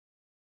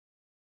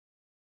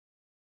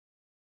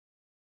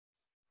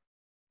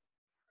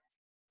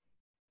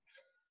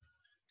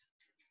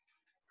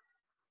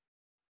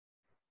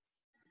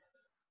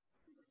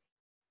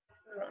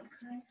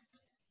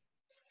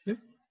Yeah.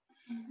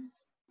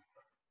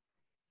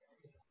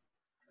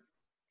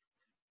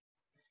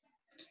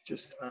 It's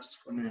just us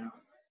for now.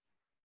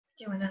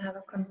 Do you want to have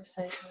a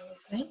conversation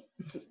with me?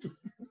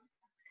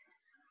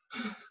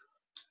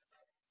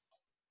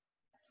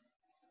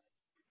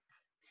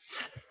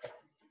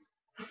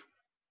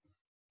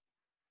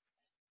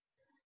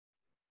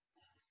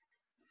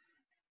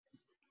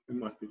 We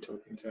might be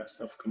talking to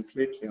ourselves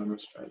completely on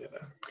Australia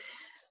though.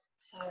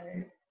 So,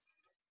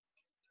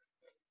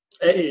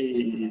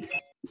 Hey!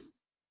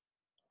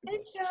 hey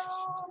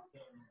Joe.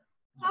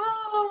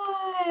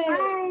 Hi.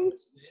 Hi,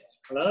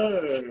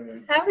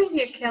 Hello! How are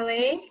you,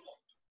 Kelly?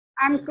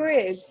 I'm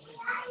good.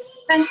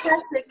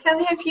 Fantastic.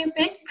 Kelly, have you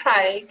met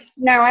Craig?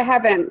 No, I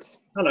haven't.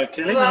 Hello,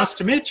 Kelly. Well, Nice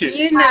to meet you.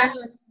 You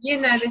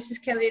know this is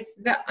Kelly,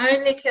 the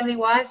only Kelly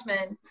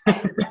Wiseman.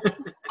 Thank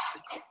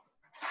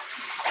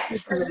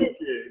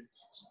you.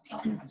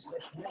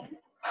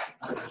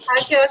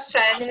 How's your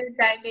Australian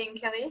day been,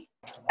 Kelly?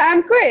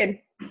 I'm good.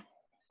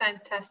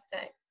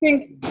 Fantastic.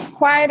 Been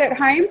quiet at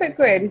home, but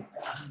good.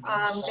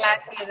 I'm glad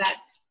to hear that.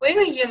 Where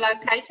are you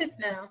located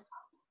now?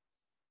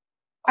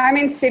 I'm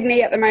in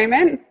Sydney at the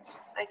moment.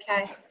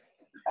 Okay.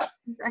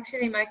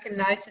 Actually make a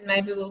note and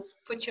maybe we'll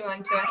put you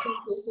onto, I think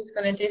Lucy's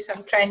going to do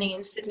some training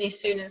in Sydney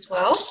soon as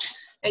well.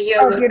 Are you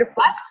Oh,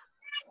 beautiful.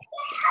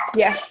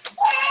 Yes.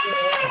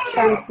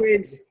 Sounds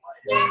good.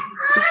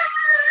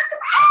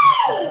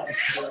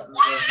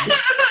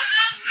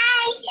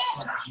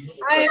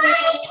 Hi,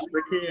 everybody.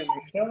 Ricky and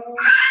Michelle.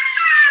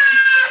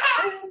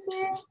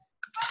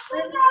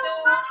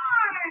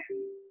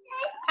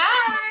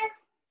 Hi.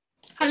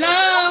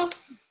 Hello.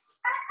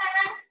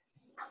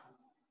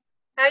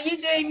 How are you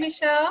doing,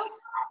 Michelle?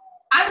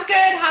 I'm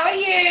good. How are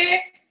you?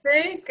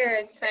 Very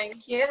good,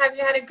 thank you. Have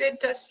you had a good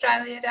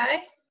Australia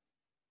day?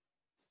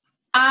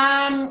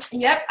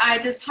 Yep, I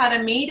just had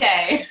a me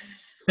day.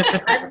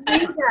 A me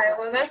day.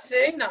 Well, that's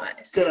very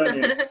nice. Good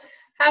on you.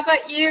 How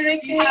about you,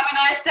 Ricky? Did you have a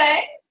nice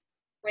day?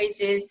 We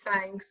did,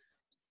 thanks.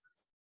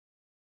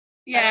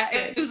 Yeah,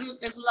 That's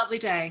it was a lovely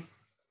day.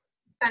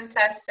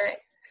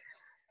 Fantastic.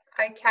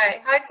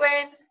 Okay. Hi,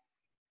 Gwen.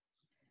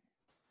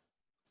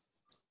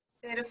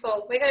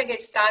 Beautiful. We're going to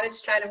get started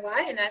straight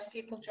away, and as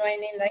people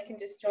join in, they can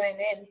just join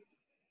in.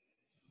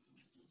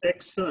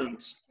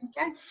 Excellent.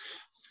 Okay.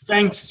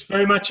 Thanks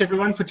very much,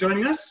 everyone, for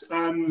joining us.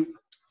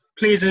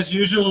 Please, as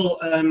usual,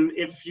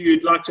 if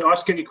you'd like to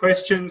ask any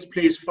questions,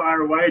 please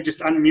fire away. Just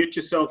unmute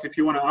yourself if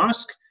you want to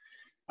ask.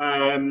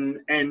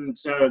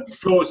 The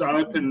floors are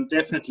open,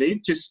 definitely.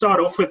 To start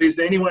off with, is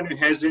there anyone who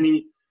has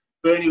any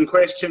burning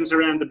questions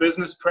around the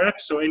business,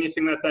 perhaps, or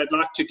anything that they'd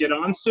like to get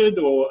answered,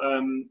 or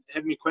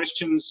have any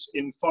questions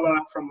in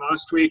follow-up from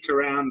last week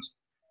around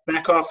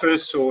back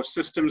office or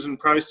systems and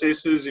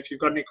processes, if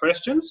you've got any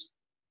questions?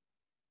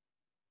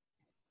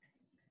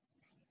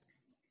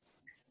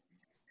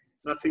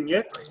 Nothing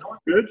yet?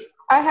 Good.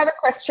 I have a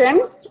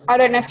question. I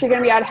don't know if you're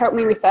going to be able to help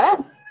me with that.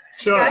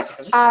 Sure.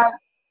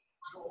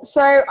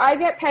 So I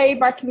get paid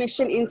by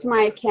commission into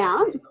my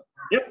account,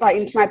 like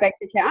into my bank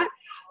account,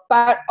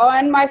 but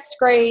on my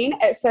screen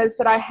it says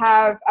that I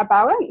have a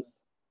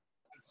balance.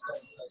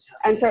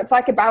 And so it's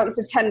like a balance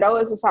of $10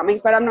 or something,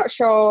 but I'm not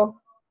sure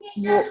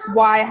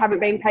why I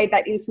haven't been paid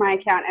that into my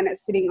account and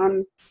it's sitting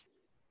on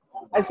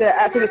as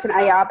I think it's an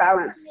AR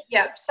balance.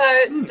 Yeah, so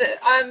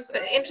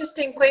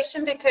interesting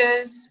question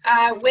because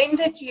when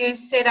did you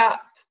set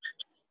up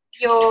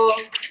your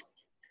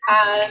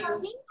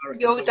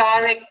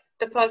direct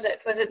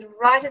deposit? Was it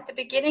right at the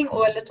beginning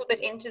or a little bit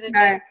into the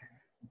No,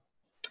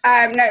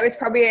 it was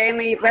probably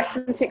only less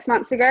than 6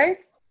 months ago.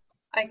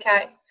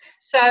 Okay,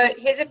 so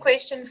here's a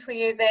question for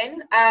you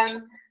then.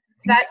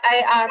 That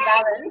AR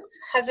balance,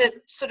 has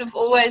it sort of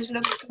always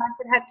looked like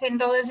it had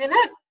 $10 in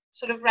it?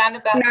 Sort of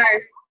roundabout?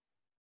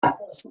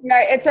 No,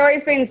 it's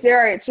always been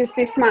zero. It's just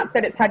this month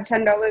that it's had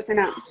 $10 in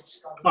it.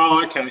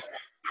 Oh, okay.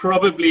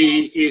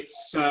 Probably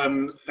it's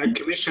a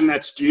commission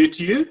that's due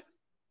to you.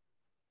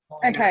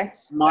 Okay.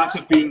 Might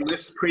have been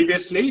missed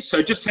previously.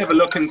 So just have a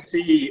look and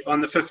see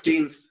on the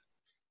 15th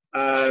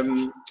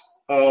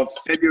of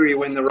February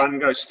when the run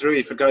goes through,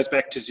 if it goes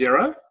back to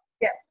zero.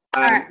 Yeah.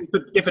 All right.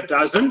 If it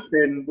doesn't,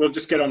 then we'll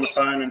just get on the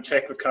phone and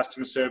check with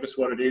customer service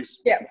what it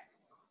is. Yeah.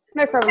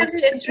 No problem.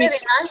 It's really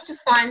nice to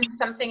find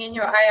something in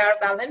your AR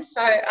balance,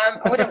 so I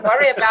wouldn't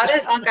worry about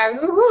it. I'll go,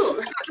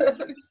 woohoo.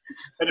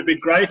 It'd be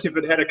great if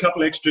it had a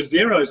couple extra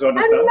zeros on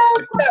it.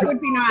 That would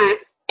be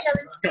nice.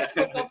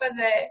 Over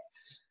there.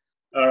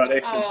 All right,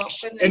 excellent. Oh,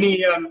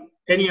 goodness.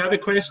 Any other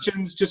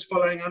questions just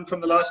following on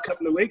from the last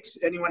couple of weeks?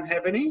 Anyone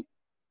have any?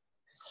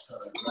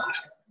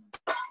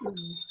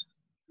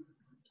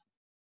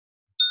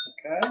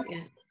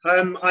 Okay.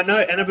 I know,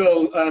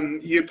 Annabelle,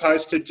 you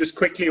posted just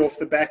quickly off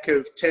the back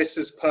of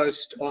Tessa's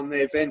post on the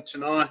event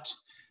tonight,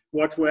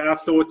 what were our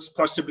thoughts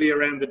possibly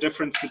around the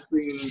difference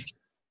between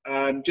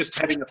just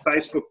having a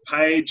Facebook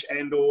page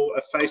and or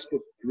a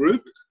Facebook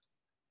group?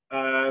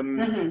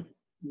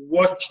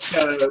 What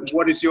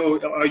is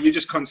are you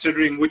just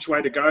considering which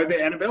way to go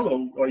there,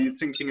 Annabelle, or are you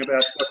thinking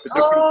about what the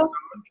difference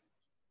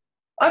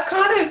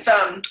is?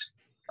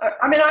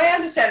 I mean, I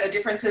understand the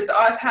differences.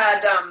 I've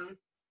had, I've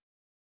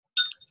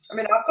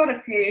got a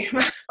few.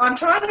 I'm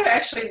trying to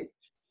actually,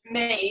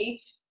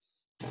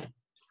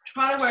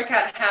 trying to work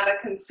out how to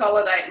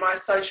consolidate my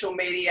social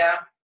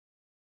media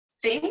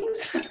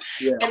things.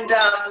 Yeah. And,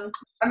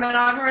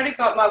 I've already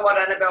got my What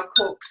Annabelle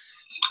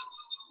Cooks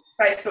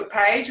Facebook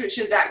page, which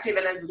is active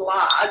and is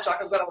large.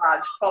 Like, I've got a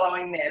large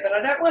following there, but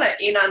I don't want to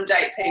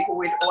inundate people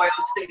with oils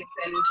things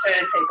and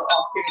turn people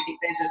off who think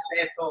they're just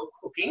there for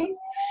cooking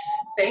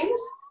things.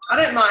 I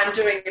don't mind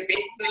doing a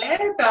bit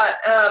there, but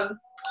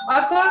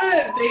I've got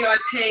a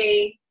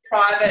VIP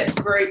private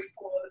group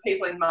for the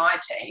people in my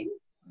team.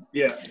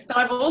 Yeah. But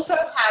I've also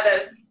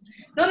had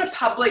not a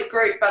public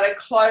group, but a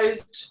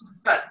closed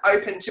but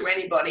open to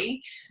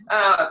anybody,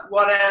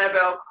 What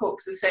Annabelle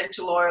Cooks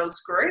Essential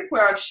Oils group,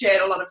 where I've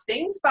shared a lot of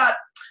things, but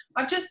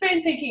I've just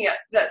been thinking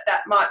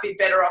that might be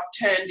better off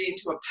turned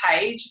into a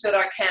page that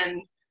I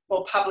can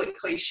more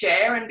publicly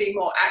share and be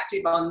more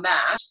active on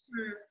that.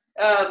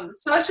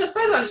 So I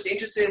suppose I'm just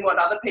interested in what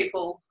other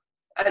people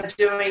are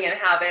doing and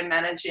how they're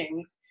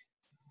managing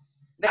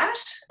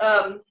that.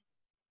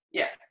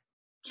 Yeah.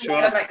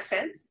 Sure. Does that make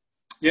sense?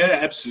 Yeah,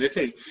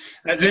 absolutely.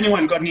 Has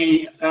anyone got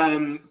any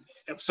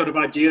sort of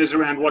ideas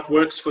around what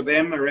works for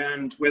them,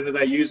 around whether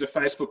they use a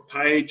Facebook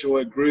page or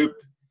a group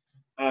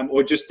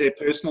or just their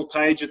personal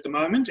page at the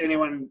moment?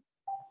 Anyone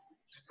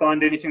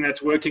find anything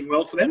that's working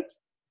well for them?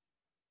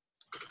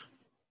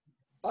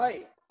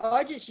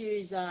 I just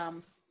use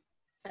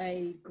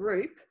a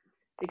group,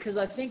 because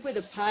I think with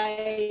a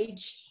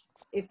page,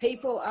 if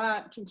people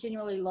aren't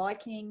continually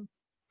liking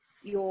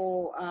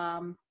your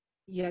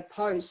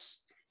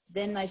posts,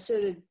 then they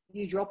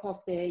you drop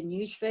off their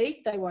news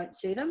feed, they won't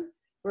see them.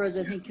 Whereas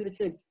I think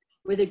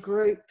with a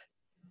group,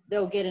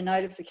 they'll get a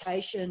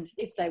notification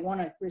if they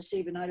want to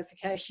receive a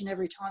notification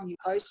every time you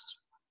post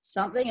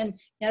something. And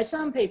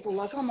some people,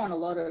 like, I'm on a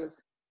lot of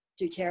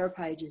doTERRA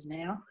pages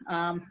now,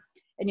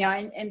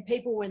 and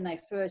people, when they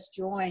first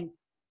join,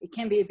 it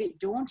can be a bit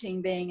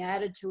daunting being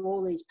added to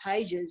all these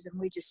pages, and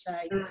we just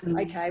say,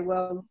 okay,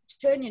 well,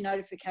 turn your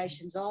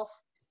notifications off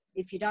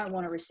if you don't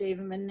want to receive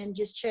them, and then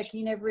just check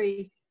in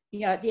every,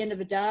 at the end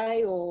of a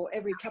day or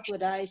every couple of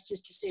days,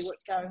 just to see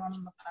what's going on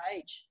the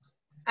page.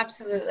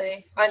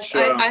 Absolutely.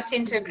 Sure. I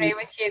tend to agree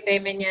with you there,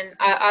 Minion.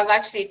 I've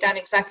actually done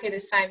exactly the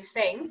same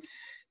thing,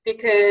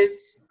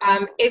 because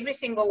every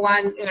single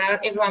one, not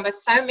everyone, but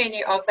so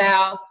many of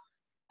our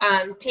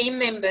team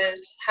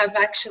members have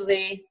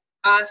actually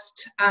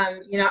asked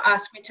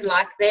me to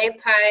like their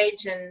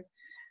page, and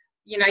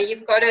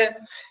you've got to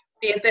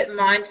be a bit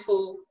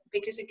mindful,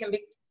 because it can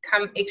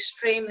become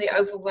extremely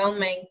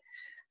overwhelming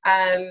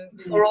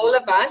for all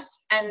of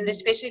us, and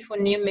especially for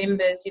new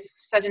members, if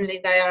suddenly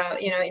they are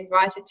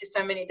invited to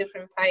so many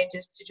different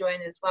pages to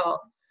join as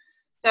well.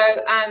 So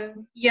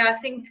I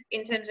think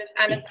in terms of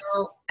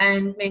Annabelle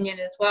and Minion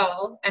as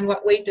well, and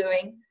what we're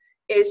doing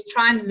is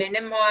try and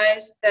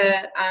minimize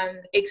the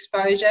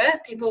exposure.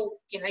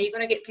 People, you're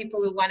going to get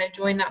people who want to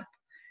join up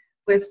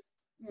with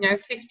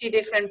 50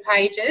 different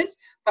pages,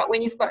 but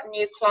when you've got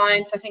new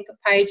clients, I think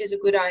a page is a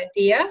good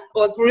idea,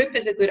 or a group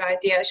is a good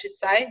idea, I should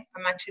say.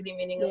 I'm actually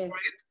meaning a group,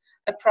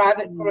 a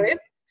private group,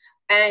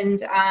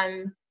 and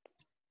and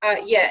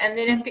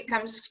then it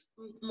becomes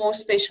more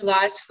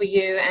specialized for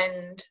you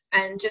and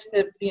just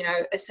a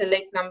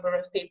select number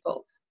of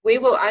people. We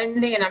will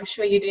only, and I'm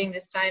sure you're doing the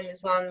same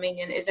as well,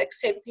 Minion, is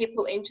accept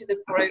people into the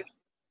group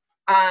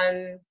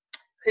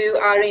who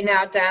are in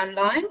our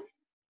downline.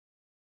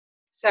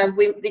 So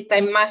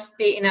they must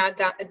be in our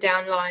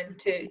downline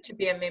to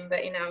be a member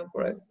in our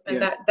group,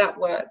 and that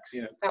works.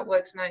 Yeah. That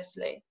works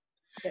nicely.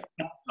 Yeah.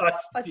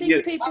 I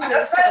think people.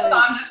 I suppose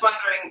I'm just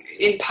wondering,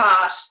 in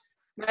part,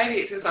 maybe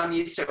it's because I'm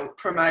used to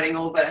promoting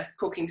all the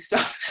cooking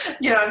stuff.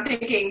 I'm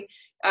thinking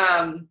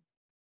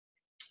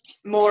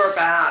more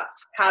about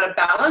how to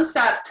balance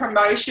that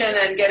promotion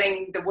and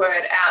getting the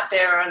word out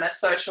there on a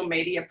social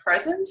media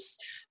presence,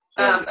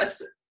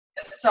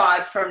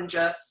 aside from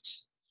just.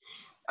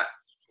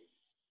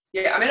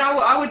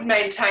 I would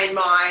maintain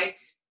my,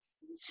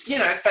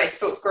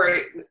 Facebook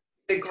group,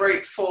 the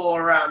group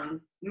for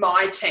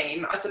my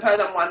team. I suppose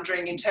I'm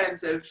wondering, in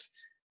terms of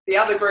the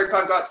other group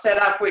I've got set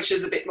up, which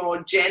is a bit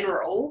more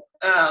general,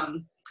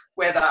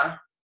 whether, I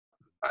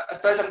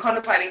suppose I'm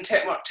contemplating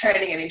not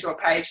turning it into a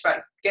page,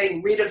 but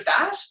getting rid of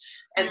that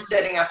and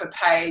setting up a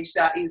page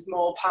that is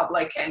more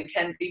public and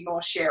can be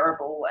more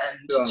shareable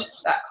and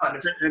that kind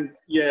of thing.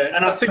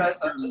 And I think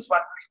I'm just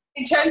wondering,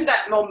 in terms of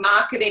that more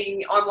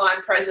marketing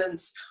online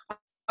presence,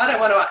 I don't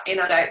want to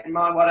inundate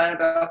my What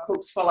Annabelle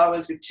Cooks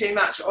followers with too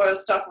much oil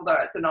stuff, although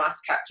it's a nice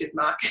captive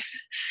market.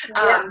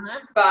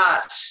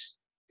 But,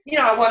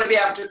 I want to be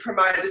able to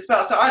promote it as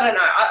well. So I don't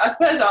know. I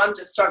suppose I'm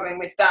just struggling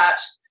with that.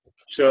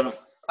 Sure.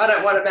 I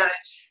don't want to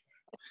manage.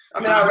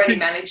 I already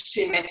manage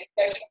too many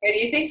social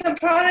media things. I'm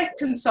trying to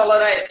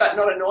consolidate but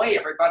not annoy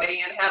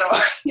everybody, and how do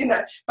I,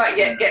 but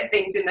yet get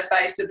things in the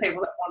face of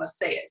people that want to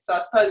see it. So I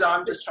suppose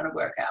I'm just trying to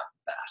work out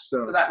that.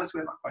 So that was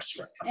where my question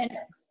was coming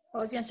from. I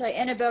was going to say,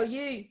 Annabelle,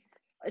 I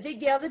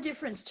think the other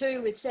difference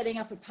too with setting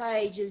up a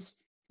page is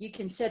you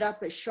can set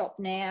up a shop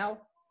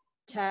now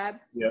tab.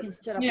 Yeah. You can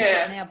set up a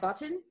shop now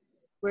button,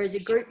 whereas a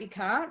group you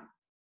can't.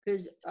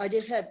 Because I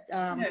just had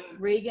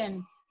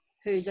Regan,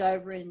 who's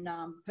over in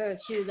Perth,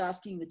 she was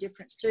asking the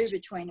difference too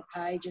between a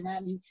page and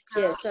that. And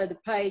so the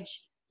page,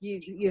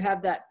 you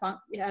have that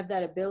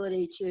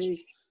ability to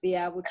be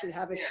able to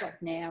have a shop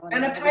now.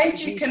 And a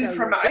page you can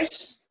promote.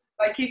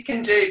 Like you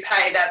can do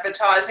paid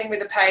advertising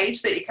with a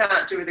page that you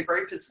can't do with a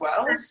group as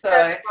well.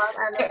 So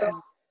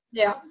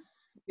yeah,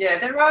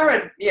 there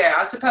are.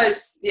 I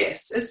suppose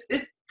yes.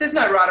 There's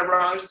no right or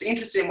wrong. I'm just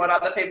interested in what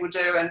other people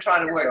do and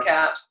trying to work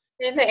out.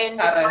 In the end, you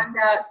find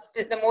out,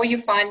 the more you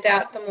find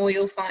out, the more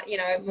you'll find,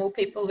 more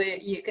people who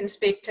you can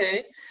speak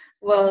to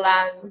will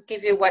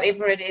give you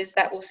whatever it is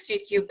that will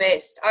suit you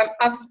best.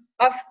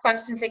 I've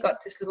constantly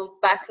got this little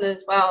battle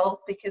as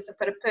well, because I've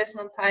got a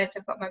personal page,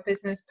 I've got my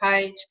business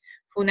page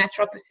for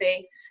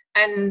naturopathy,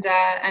 and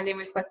then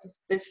we've got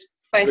this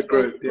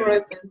Facebook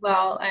group as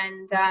well,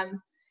 and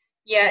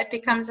it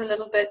becomes a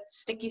little bit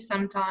sticky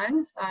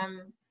sometimes.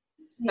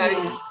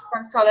 So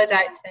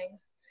consolidate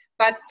things.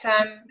 But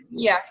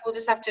we'll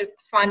just have to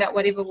find out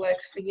whatever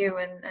works for you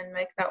and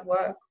make that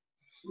work.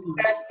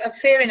 But a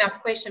fair enough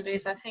question,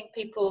 because I think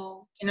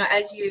people,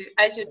 as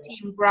your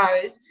team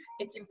grows,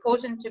 it's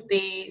important to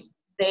be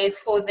there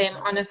for them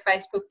on a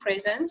Facebook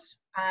presence,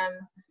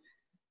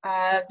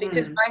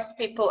 because most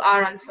people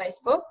are on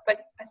Facebook. But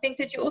I think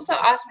that you also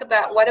ask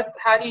about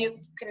how do you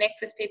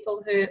connect with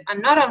people who are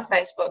not on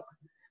Facebook?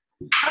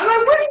 I'm like,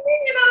 what do you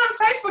mean you're not on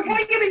Facebook? How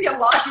do you get in your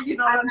life if you're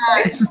not on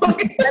Facebook?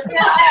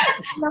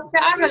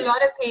 There are a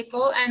lot of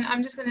people, and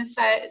I'm just going to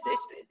say,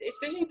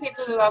 especially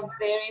people who are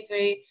very,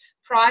 very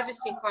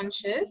privacy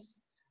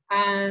conscious,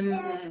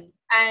 and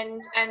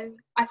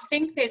I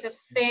think there's a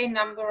fair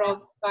number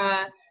of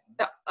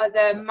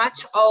the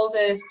much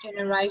older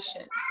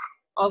generation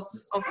of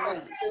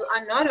folks who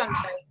are not on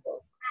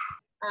Facebook.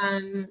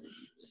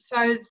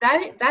 So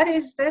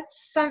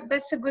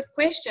that's a good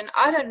question.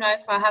 I don't know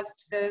if I have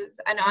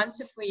an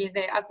answer for you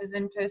there, other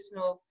than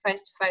personal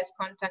face-to-face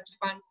contact,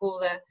 a phone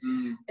call,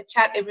 a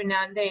chat every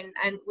now and then,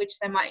 and which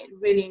they might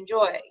really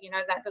enjoy.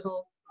 That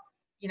little,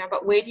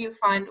 But where do you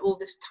find all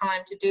this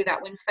time to do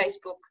that when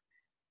Facebook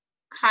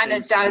kind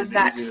of does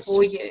that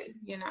for you?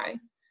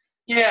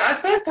 Yeah, I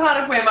suppose part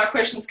of where my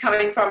question's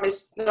coming from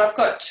is that I've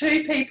got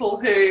two people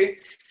who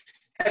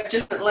have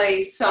just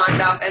recently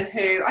signed up and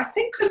who I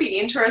think could be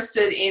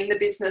interested in the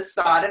business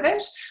side of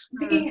it. I'm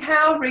thinking,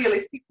 how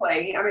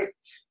realistically,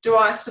 do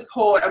I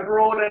support a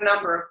broader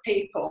number of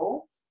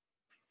people?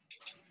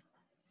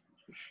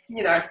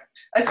 I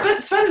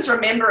suppose it's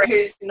remembering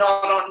who's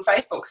not on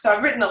Facebook. So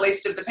I've written a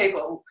list of the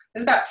people,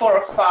 there's about 4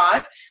 or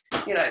 5,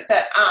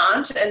 that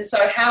aren't. And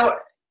so how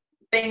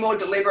being more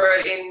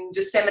deliberate in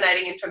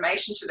disseminating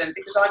information to them,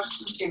 because I just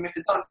assume if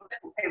it's on,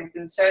 people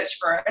can search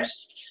for it.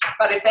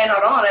 But if they're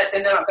not on it,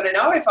 then they're not going to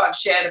know if I've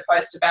shared a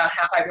post about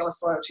how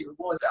fabulous loyalty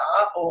rewards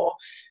are, or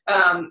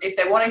if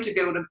they're wanting to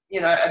build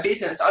a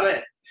business. I don't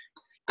know.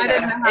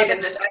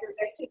 Even just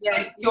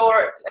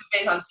your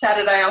event on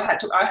Saturday, I had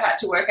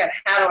to work out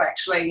how to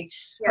actually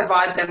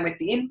provide them with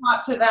the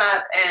invite for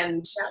that,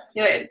 and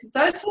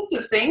those sorts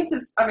of things.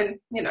 I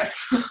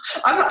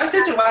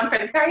said to one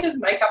friend, "Can you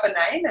just make up a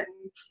name and?"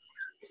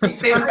 I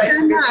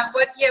don't know.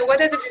 What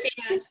are the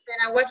fears?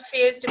 What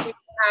fears do people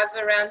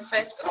have around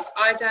Facebook?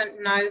 I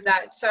don't know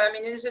that. So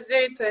it is a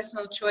very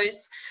personal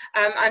choice.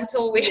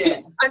 Until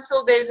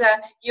there's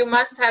you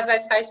must have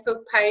a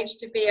Facebook page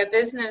to be a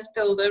business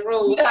builder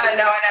rule. No.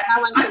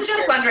 I'm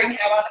just wondering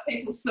how other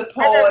people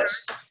support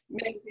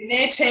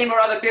their team or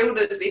other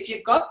builders if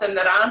you've got them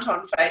that aren't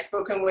on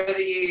Facebook, and whether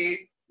you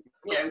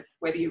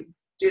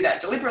do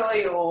that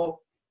deliberately or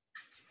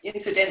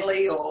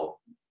incidentally or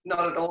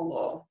not at all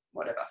or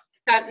whatever.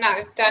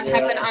 Don't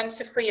have an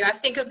answer for you. I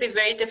think it would be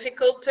very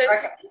difficult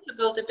personally to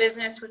build a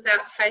business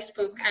without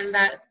Facebook, and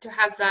to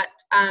have that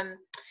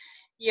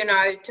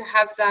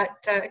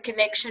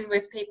connection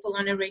with people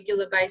on a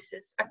regular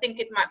basis. I think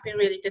it might be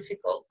really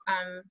difficult.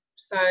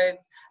 So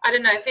I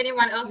don't know if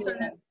anyone else on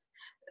this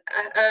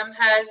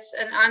has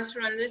an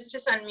answer on this.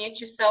 Just unmute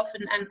yourself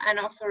and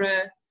offer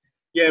a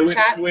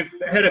chat. We've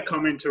had a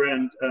comment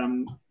around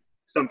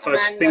some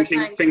folks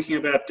thinking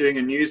about doing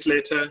a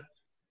newsletter.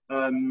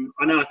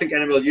 I think,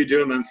 Annabelle, you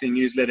do a monthly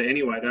newsletter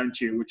anyway, don't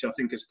you? Which I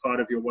think is part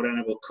of your What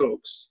Annabelle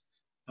Cooks.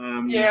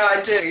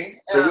 I do.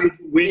 So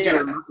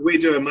we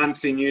do a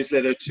monthly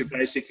newsletter to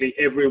basically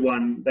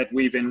everyone that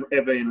we've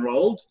ever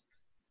enrolled.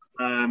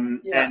 And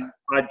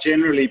I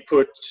generally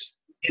put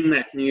in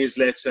that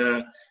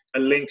newsletter a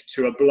link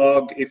to a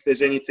blog if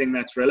there's anything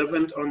that's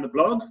relevant on the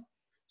blog.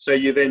 So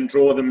you then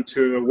draw them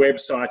to a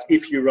website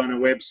if you run a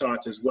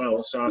website as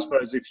well. So I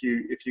suppose if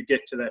you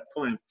get to that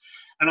point.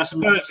 And I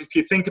suppose if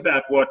you think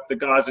about what the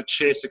guys at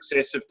Share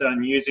Success have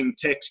done using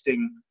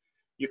texting,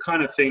 you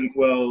kind of think,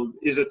 well,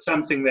 is it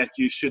something that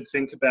you should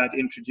think about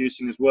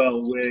introducing as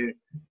well, where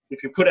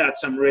if you put out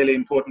some really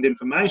important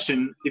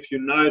information, if you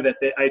know that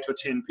there are 8 or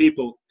 10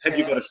 people, have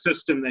you got a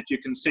system that you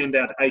can send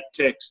out 8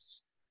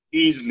 texts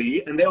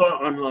easily? And there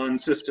are online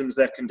systems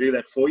that can do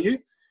that for you.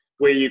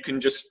 where you can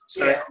just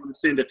say, Yeah. I want to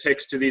send a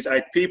text to these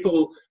 8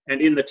 people,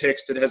 and in the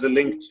text it has a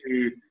link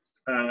to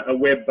a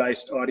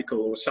web-based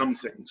article or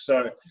something. So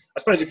I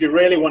suppose if you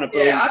really want to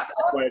build that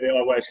way, there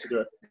are ways to do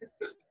it.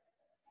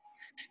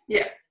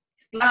 Yeah.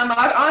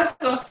 I've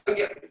also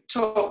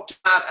talked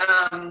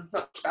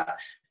about,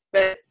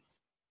 but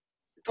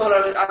thought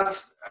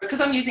of, because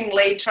I'm using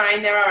Lead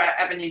Train, there are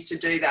avenues to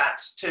do that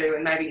too,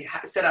 and maybe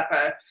set up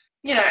a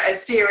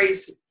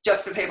series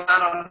just for people who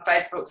aren't on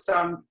Facebook, so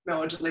I'm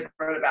more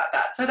deliberate about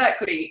that. So that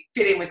could be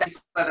fit in with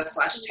this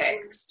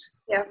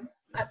letter/text. Yeah,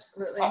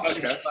 absolutely.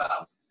 Option as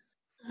well.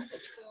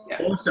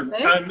 Yeah. Awesome.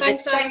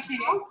 Thanks, Thank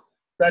you.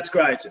 That's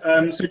great.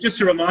 So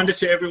just a reminder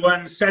to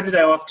everyone,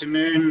 Saturday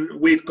afternoon,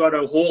 we've got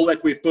a hall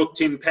that we've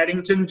booked in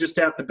Paddington, just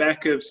out the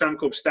back of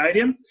Suncorp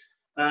Stadium.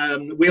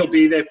 We'll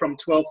be there from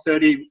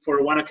 12:30 for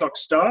a 1 o'clock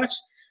start.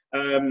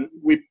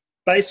 We're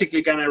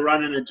basically going to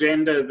run an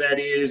agenda that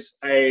is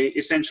a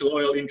essential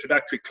oil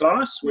introductory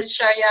class, which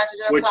show you how to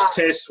do a class.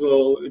 Tess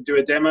will do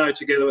a demo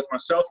together with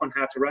myself on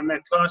how to run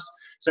that class.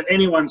 So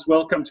anyone's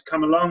welcome to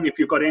come along. If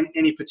you've got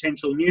any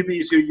potential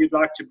newbies who you'd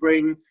like to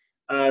bring,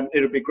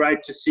 it'll be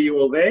great to see you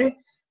all there.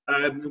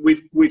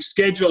 We've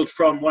scheduled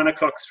from 1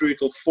 o'clock through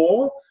till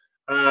 4,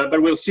 but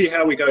we'll see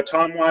how we go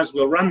time-wise.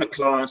 We'll run the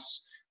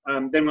class,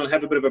 then we'll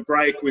have a bit of a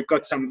break. We've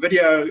got some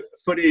video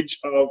footage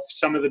of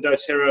some of the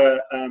doTERRA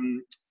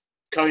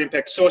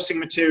co-impact sourcing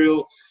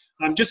material,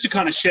 just to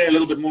kind of share a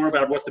little bit more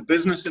about what the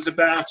business is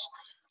about.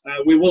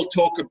 We will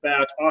talk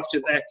about, after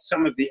that,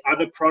 some of the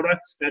other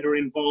products that are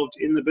involved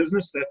in the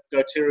business that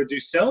doTERRA do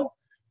sell,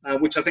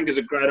 which I think is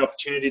a great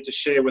opportunity to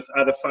share with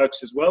other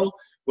folks as well.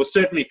 We'll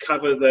certainly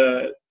cover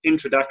the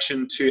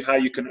introduction to how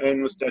you can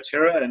earn with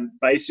doTERRA and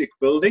basic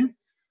building,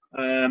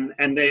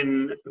 and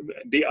then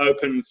be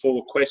open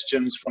for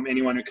questions from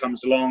anyone who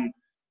comes along.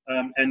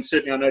 And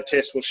certainly I know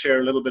Tess will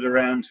share a little bit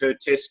around her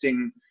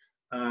testing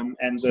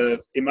and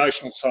the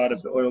emotional side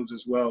of the oils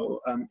as well,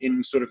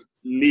 in sort of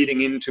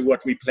leading into what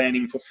we're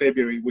planning for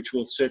February, which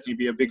will certainly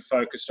be a big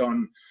focus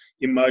on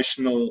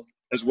emotional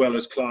as well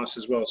as class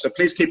as well. So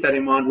please keep that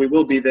in mind. We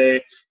will be there.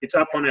 It's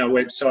up on our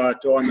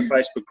website or on the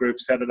Facebook group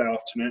Saturday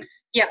afternoon.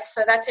 Yeah,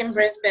 so that's in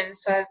Brisbane.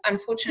 So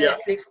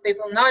unfortunately for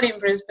people not in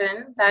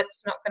Brisbane,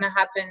 that's not going to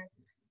happen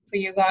for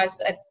you guys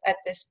at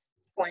this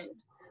point.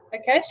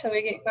 Okay, so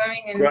we get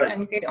going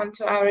and get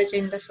onto our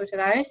agenda for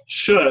today.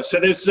 Sure. So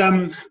there's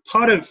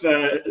part of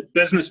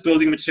business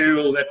building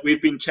material that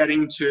we've been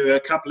chatting to a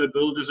couple of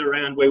builders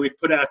around, where we've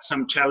put out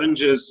some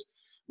challenges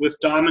with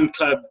Diamond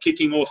Club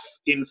kicking off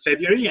in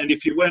February. And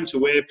if you weren't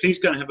aware, please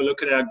go and have a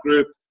look at our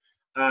group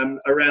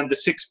around the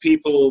 6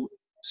 people,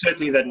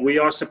 certainly that we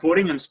are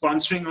supporting and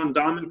sponsoring on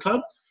Diamond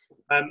Club.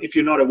 If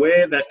you're not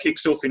aware, that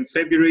kicks off in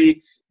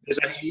February. There's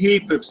a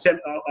heap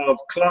of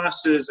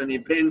classes and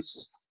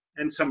events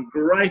and some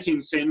great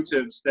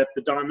incentives that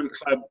the Diamond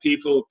Club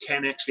people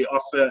can actually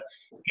offer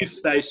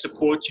if they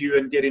support you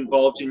and get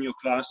involved in your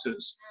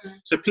classes.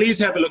 So please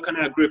have a look on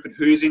our group at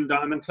Who's in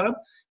Diamond Club.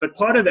 But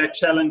part of that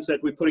challenge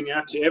that we're putting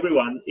out to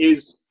everyone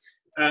is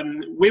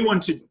we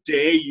want to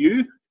dare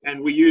you, and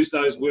we use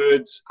those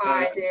words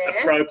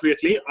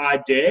appropriately,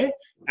 I dare,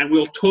 and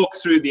we'll talk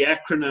through the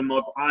acronym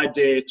of I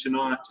dare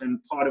tonight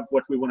and part of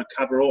what we want to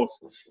cover off.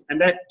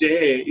 And that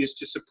dare is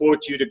to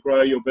support you to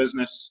grow your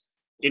business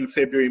in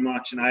February,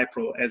 March and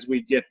April as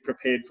we get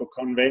prepared for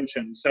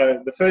convention.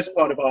 So the first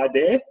part of I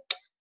dare.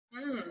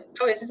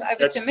 Oh, is this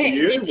over to me?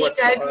 You. He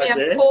gave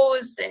me a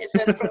pause there, so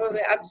it's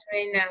probably up to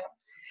me now.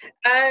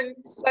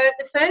 So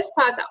the first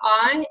part, the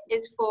I,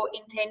 is for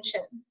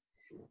intention.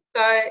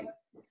 So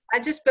I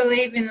just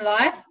believe in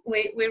life,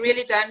 we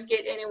really don't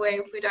get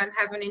anywhere if we don't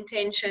have an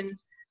intention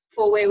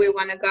for where we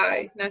want to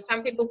go. Now,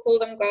 some people call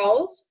them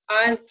goals.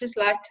 I just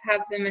like to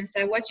have them and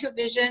say, what's your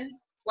vision?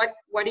 What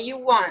do you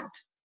want?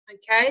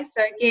 Okay,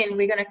 so again,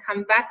 we're going to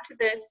come back to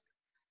this.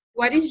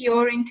 What is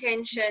your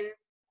intention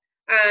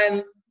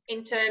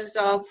in terms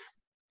of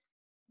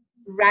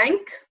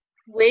rank?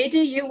 Where do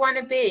you want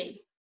to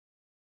be?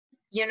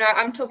 You know,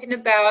 I'm talking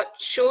about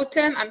short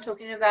term, I'm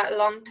talking about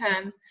long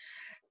term.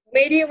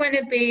 Where do you want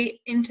to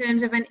be in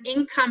terms of an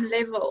income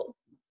level?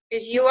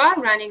 Because you are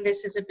running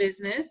this as a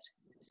business,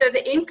 so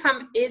the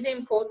income is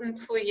important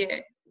for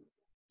you.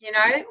 You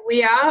know,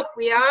 we are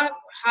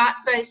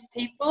heart-based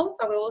people,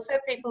 but we're also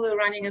people who are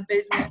running a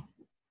business.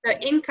 So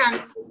income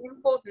is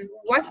important.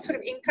 What sort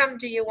of income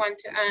do you want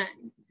to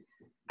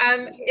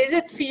earn? Is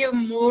it for you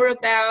more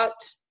about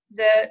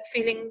the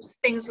feelings,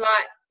 things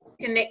like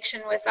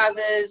connection with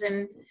others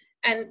and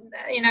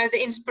you know,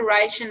 the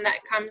inspiration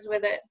that comes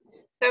with it?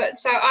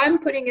 So I'm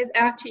putting it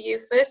out to you,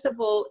 first of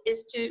all,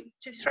 is to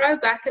throw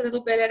back a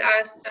little bit at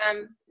us.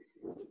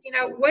 You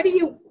know,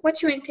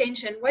 what's your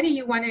intention? What do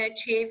you want to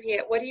achieve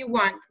here? What do you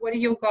want? What are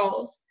your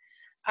goals?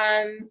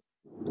 And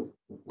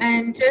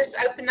just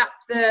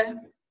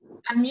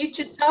unmute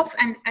yourself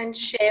and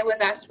share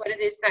with us what it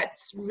is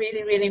that's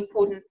really, really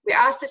important. We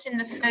asked this in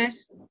the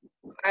first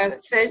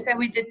Thursday.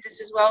 We did this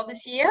as well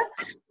this year.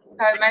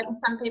 So maybe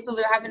some people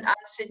who haven't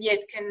answered yet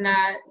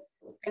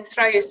can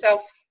throw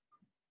yourself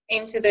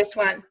into this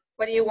one.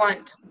 What do you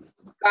want?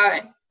 Go.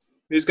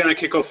 Who's going to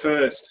kick off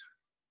first?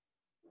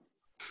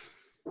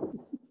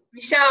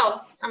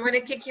 Michelle, I'm going to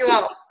kick you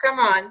off. Come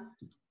on.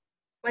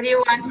 What do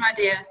you want, my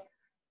dear?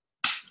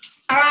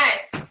 All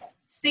right.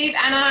 Steve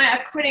and I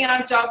are quitting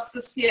our jobs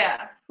this year.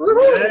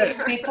 Yeah.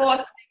 Before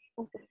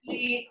Steve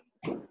he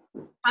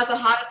has a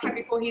heart attack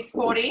before he's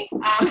 40.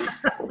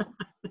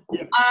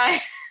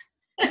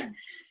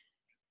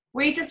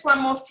 We just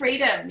want more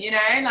freedom, you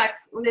know, like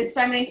there's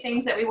so many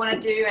things that we want to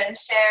do and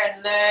share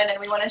and learn, and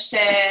we want to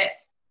share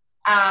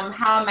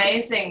how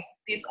amazing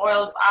these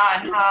oils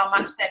are and how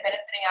much they're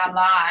benefiting our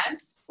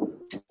lives.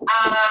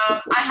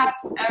 I have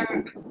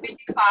a big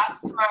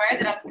class tomorrow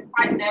that I'm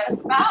quite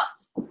nervous about.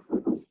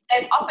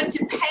 They've offered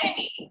to pay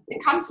me to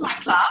come to my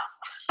class.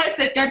 I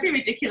said, don't be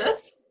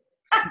ridiculous.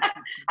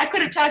 I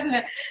could have charged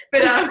them,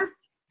 but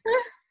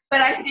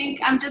I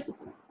think I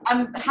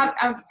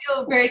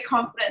feel very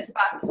confident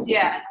about this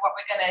year and what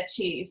we're going to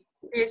achieve.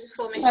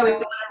 Beautiful, Michelle. So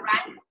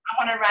I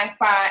want to rank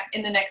by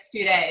in the next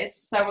few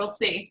days. So we'll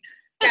see.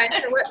 Okay,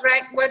 so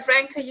what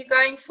rank are you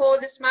going for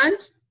this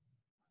month?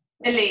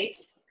 Elite.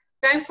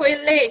 Going for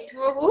elite.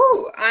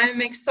 Woohoo!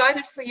 I'm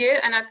excited for you,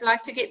 and I'd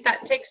like to get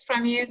that text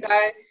from you.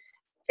 Go,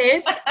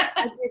 Tess,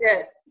 I did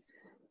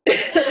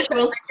it.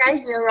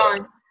 Okay, you're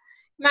on.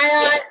 May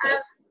I?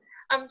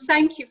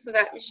 Thank you for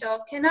that,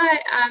 Michelle. Can I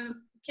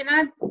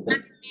unmute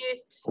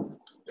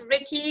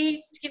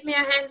Ricky? Give me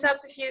a hands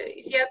up if you're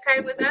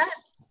okay with that.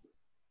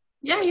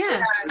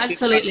 Yeah,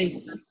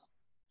 absolutely.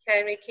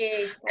 Okay,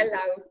 Ricky.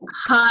 Hello.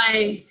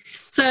 Hi.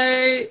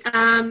 So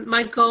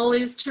my goal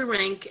is to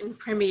rank in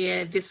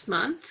Premier this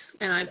month,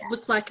 and I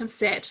look like I'm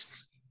set.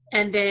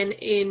 And then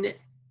in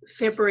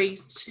February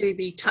to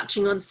be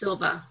touching on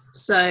silver.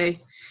 So,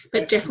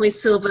 but definitely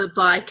silver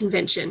by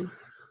convention.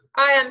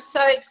 I am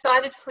so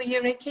excited for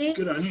you, Ricky.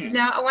 Good on you.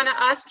 Now, I want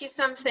to ask you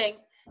something.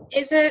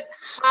 Is it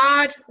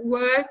hard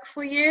work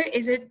for you?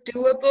 Is it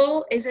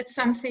doable? Is it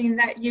something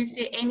that you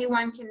see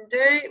anyone can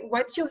do?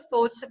 What's your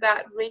thoughts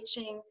about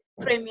reaching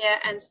Premier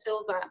and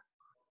silver?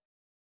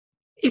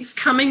 It's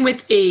coming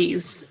with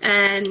ease,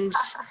 and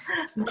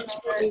much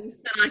more ease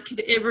than I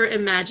could ever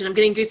imagine. I'm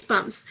getting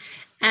goosebumps.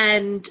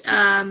 And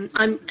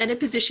I'm in a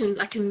position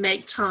I can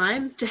make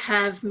time to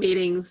have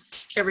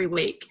meetings every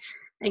week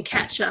and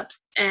catch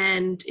ups,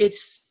 and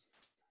it's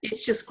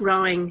just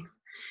growing.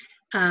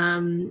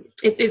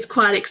 It's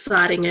quite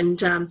exciting.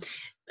 And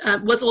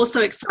what's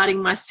also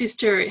exciting, my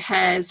sister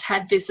has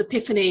had this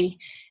epiphany,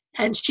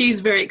 and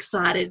she's very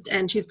excited,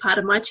 and she's part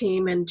of my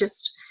team and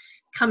just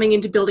coming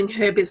into building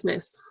her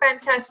business.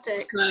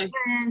 Fantastic. So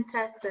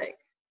fantastic.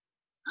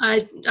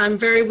 I'm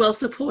very well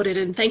supported,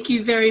 and thank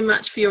you very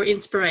much for your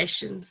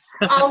inspirations.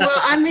 Oh,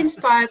 well, I'm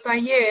inspired by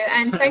you,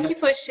 and thank you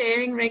for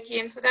sharing, Ricky.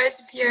 And for those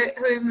of you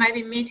who may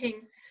be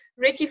meeting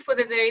Ricky for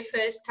the very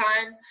first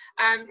time,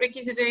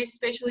 Ricky's a very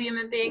special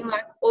human being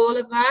like all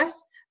of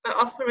us, by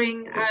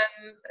offering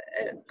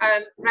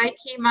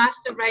Reiki,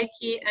 Master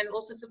Reiki, and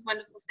all sorts of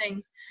wonderful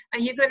things. Are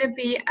you going to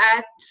be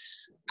at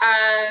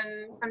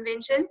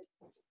convention?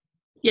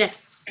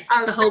 Yes,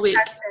 the whole week.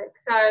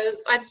 So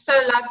I'd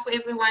so love for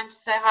everyone to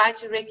say hi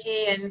to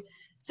Ricky and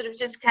sort of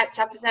just catch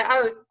up and say,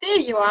 oh, there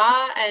you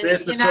are. And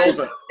there's the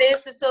silver.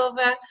 There's the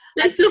silver.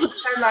 I'd so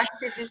like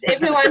to just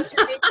everyone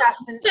to meet up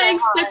and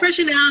thanks, no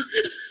pressure now.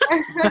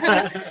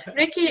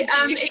 Ricky,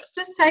 it's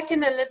just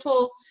taken a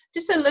little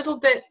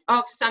bit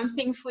of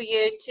something for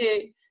you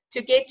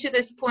to get to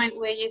this point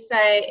where you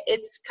say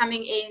it's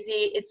coming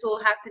easy, it's all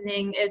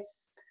happening,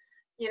 it's,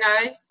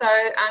 so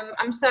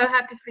I'm so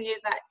happy for you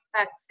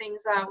that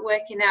things are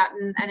working out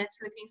and it's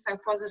looking so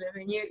positive,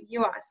 and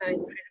you are so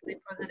incredibly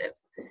positive.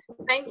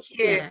 Thank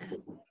you. Yeah.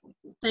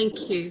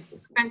 Thank you.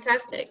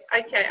 Fantastic.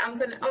 Okay,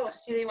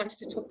 Siri wants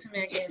to talk to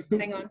me again.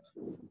 Hang on.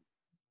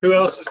 Who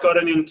else has got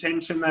an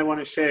intention they want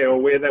to share or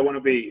where they want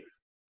to be?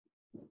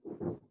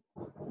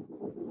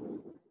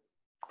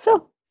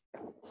 Sure.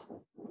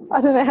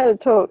 I don't know how to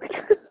talk.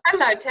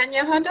 Hello,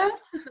 Tanya Honda.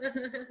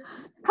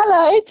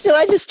 Hello, do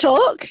I just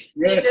talk?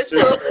 Yes, you just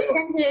talk. We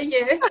can hear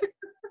you.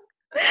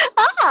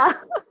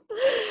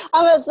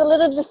 I was a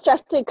little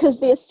distracted because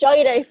the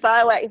Australia Day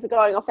fireworks are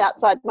going off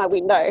outside my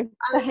window.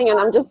 So hang on,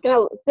 I'm just going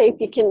to see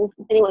if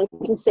anyone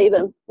can see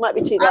them. Might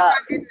be too dark. Oh,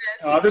 my goodness.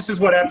 Oh, this is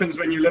what happens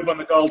when you live on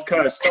the Gold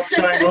Coast. Stop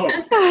showing off.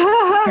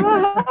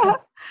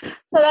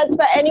 So that's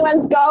for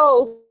anyone's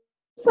goals.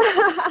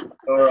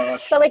 All right.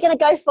 So we're going to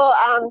go for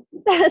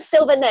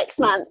silver next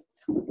month.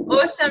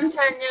 Awesome,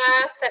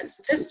 Tanya. That's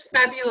just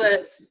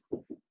fabulous.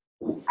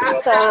 And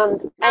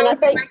I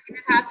think making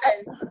it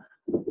happen.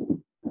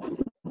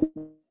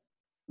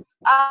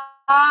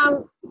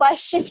 By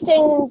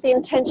shifting the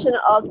intention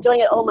of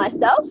doing it all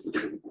myself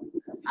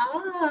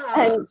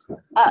and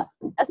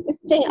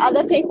assisting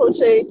other people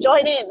to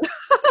join in.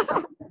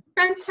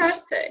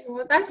 Fantastic.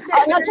 Well, that's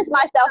it. Not just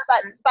myself,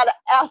 but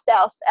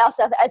ourselves. As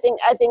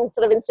in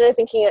sort of instead of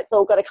thinking it's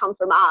all got to come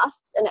from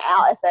us and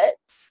our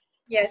efforts,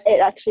 yes, it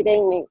actually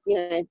being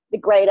the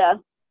greater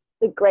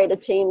the greater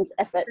team's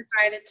effort. The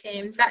greater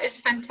team. That is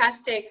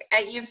fantastic.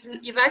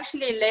 You've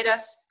actually led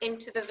us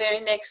into the very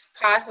next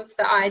part of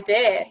the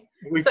idea.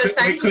 We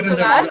Thank you couldn't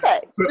for have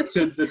that.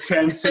 scripted the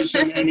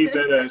transition any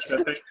better.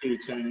 So thank you,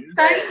 Tanya.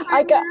 Thanks,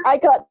 I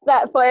got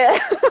that for you.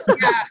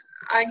 Yeah,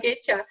 I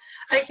get you.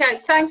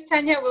 Okay, thanks,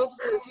 Tanya. We'll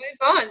move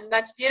on.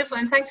 That's beautiful,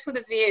 and thanks for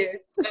the view.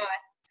 It's nice.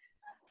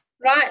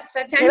 Right,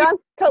 so Tanya,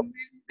 Cool.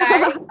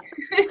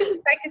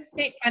 take a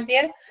seat, my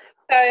dear.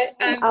 So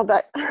I'll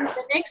bet.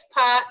 the next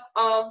part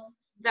of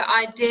the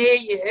I dare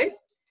you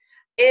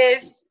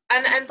is,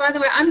 and by the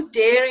way, I'm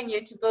daring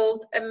you to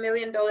build $1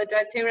 million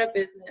doTERRA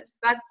business.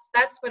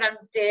 That's what I'm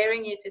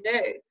daring you to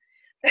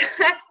do.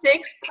 That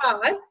next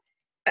part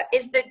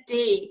is the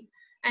D,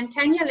 and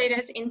Tanya led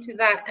us into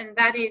that, and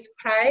that is,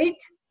 Craig,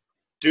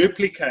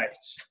 duplicate.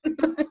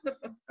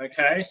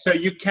 Okay, so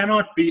you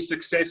cannot be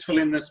successful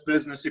in this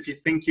business if you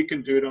think you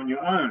can do it on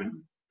your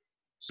own.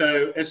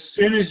 So as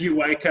soon as you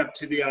wake up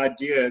to the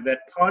idea that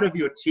part of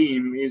your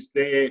team is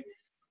there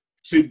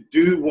to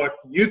do what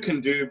you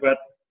can do, but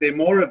there are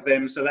more of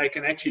them so they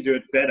can actually do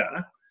it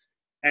better.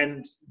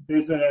 And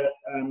there's a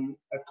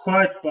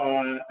quote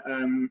by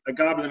a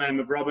guy by the name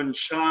of Robin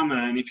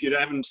Sharma. And if you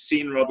haven't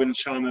seen Robin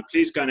Sharma,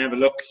 please go and have a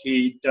look.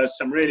 He does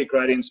some really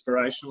great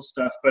inspirational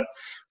stuff. But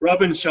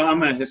Robin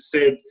Sharma has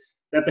said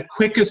that the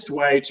quickest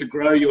way to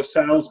grow your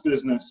sales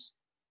business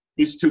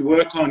is to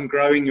work on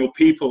growing your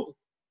people.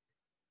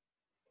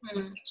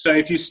 So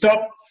if you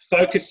stop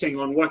focusing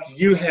on what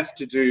you have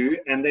to do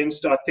and then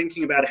start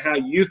thinking about how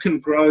you can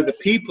grow the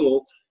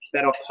people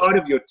that are part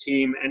of your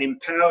team and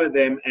empower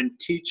them and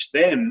teach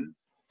them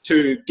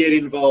to get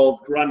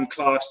involved, run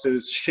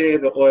classes, share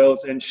the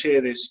oils and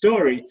share their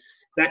story,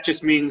 that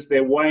just means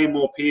there are way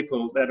more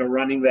people that are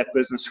running that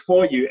business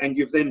for you, and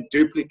you've then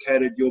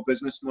duplicated your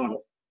business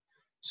model.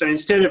 So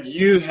instead of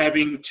you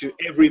having to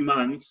every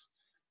month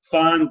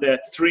find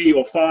that 3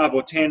 or 5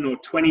 or 10 or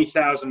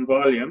 20,000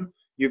 volume,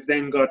 you've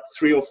then got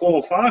 3 or 4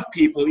 or 5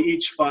 people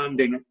each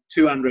funding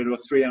 200 or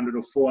 300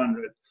 or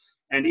 400,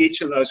 and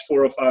each of those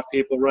 4 or 5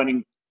 people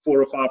running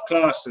 4 or 5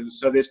 classes.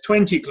 So there's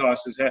 20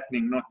 classes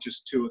happening, not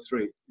just 2 or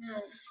 3.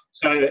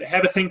 So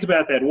have a think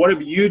about that. What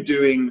are you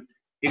doing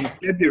in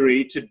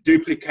February to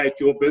duplicate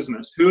your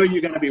business? Who are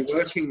you going to be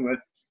working with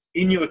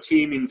in your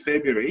team in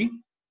February,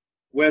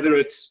 whether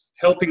it's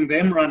helping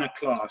them run a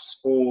class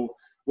or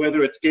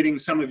whether it's getting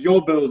some of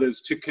your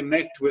builders to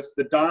connect with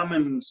the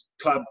Diamond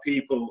Club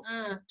people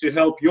to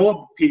help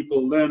your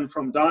people learn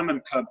from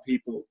Diamond Club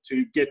people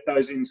to get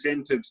those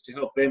incentives to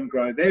help them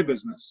grow their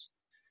business.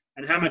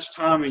 And how much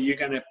time are you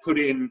going to put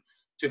in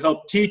to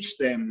help teach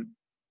them,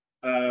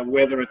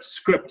 whether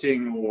it's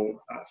scripting or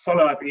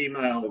follow-up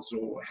emails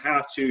or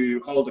how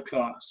to hold a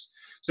class.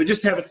 So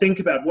just have a think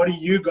about what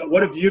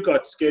have you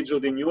got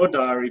scheduled in your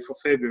diary for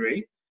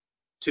February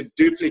to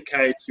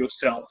duplicate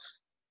yourself.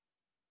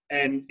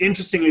 And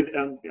interestingly,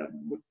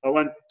 I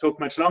won't talk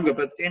much longer,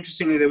 but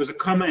interestingly, there was a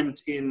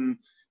comment in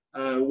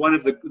one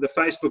of the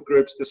Facebook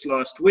groups this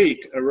last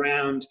week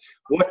around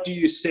what do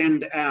you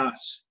send out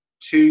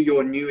to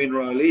your new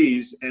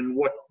enrollees and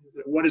what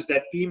does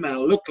that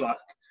email look like?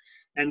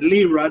 And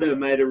Lee Rudder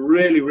made a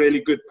really, really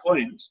good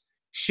point.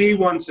 She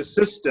wants a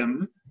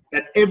system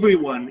that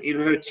everyone in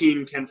her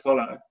team can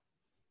follow.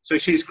 So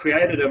she's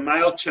created a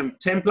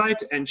MailChimp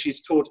template and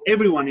she's taught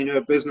everyone in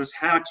her business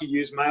how to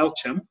use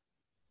MailChimp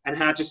and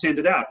how to send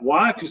it out.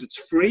 Why? Because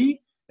it's free,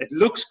 it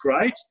looks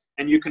great,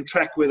 and you can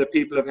track whether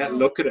people have had a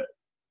look at it.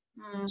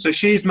 So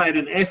she's made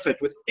an effort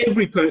with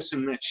every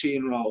person that she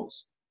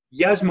enrolls.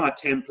 Here's my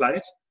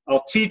template.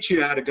 I'll teach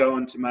you how to go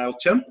onto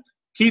MailChimp,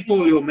 keep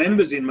all your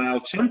members in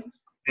MailChimp,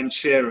 and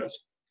share it.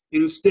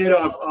 Instead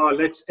of,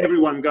 let's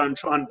everyone go and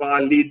try and buy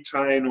Lead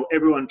Train, or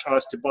everyone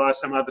tries to buy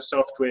some other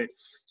software.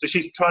 So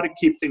she's tried to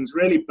keep things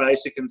really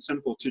basic and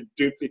simple to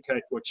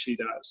duplicate what she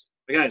does.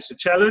 Okay, so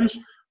challenge.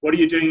 What are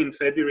you doing in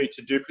February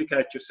to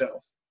duplicate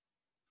yourself?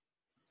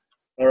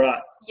 All right.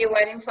 You're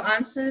waiting for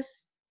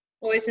answers?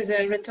 Or is it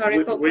a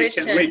rhetorical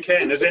question? We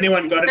can. Has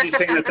anyone got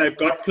anything that they've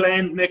got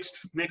planned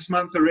next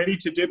month already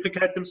to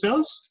duplicate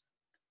themselves?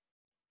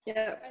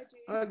 Yeah,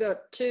 I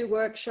got 2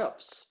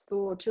 workshops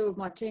for 2 of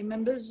my team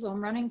members.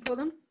 I'm running for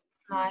them.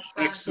 Nice.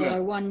 Excellent.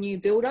 So 1 new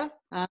builder.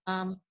 Yeah,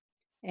 I'm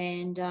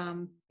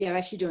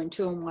actually doing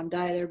 2 in one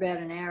day. They're about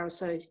an hour or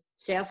so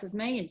south of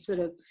me. It's sort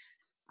of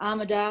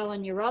Armidale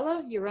and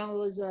Uralla.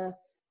 Uralla is a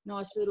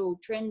nice little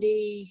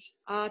trendy,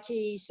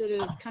 arty sort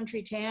of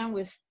country town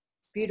with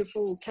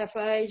beautiful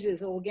cafes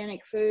with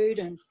organic food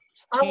and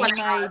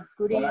handmade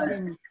goodies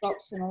and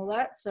shops and all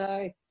that.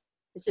 So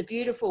it's a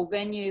beautiful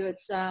venue.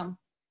 It's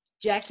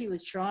Jackie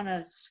was trying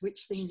to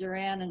switch things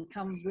around and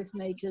come with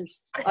me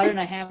because I don't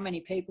know how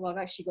many people. I've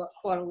actually got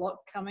quite a lot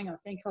coming. I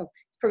think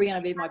it's probably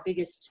going to be my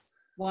biggest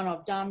one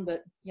I've done,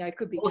 but it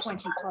could be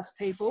 20 plus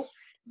people.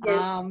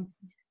 Yeah.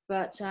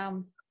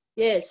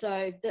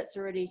 So that's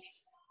already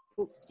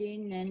booked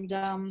in, and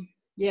I'm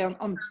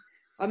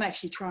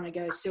actually trying to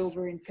go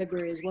silver in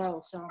February as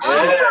well. So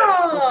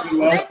I'll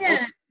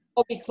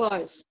be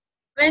close.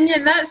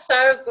 Minion, that's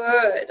so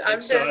good. I'm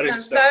Exciting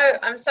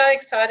so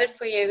excited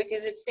for you,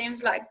 because it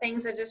seems like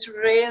things are just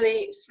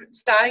really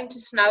starting to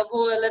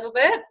snowball a little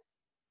bit.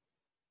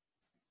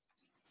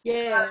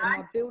 Yeah, and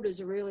my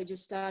builders are really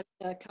just starting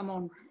to come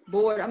on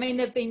board. I mean,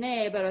 they've been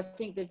there, but I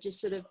think they've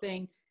just sort of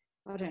been,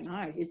 I don't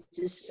know, it's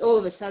just all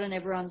of a sudden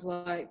everyone's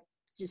like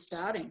just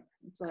starting.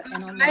 It's like,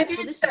 and I'm maybe like,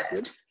 well, this is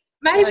good.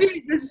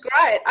 Maybe this is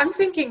great. I'm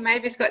thinking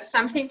maybe it's got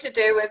something to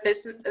do with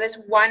this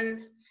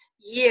 1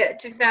 year,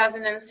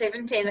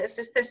 2017. It's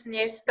just this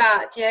new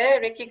start. Yeah,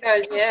 Ricky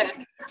goes, yeah.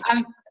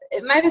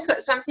 Maybe it's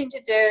got something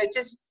to do,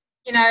 just,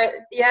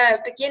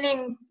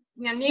 beginning,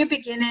 new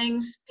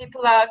beginnings.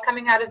 People are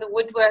coming out of the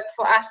woodwork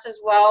for us as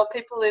well.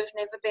 People who've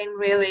never been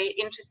really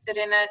interested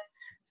in it.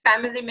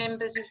 Family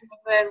members who've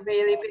never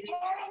really been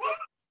interested.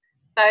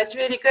 So it's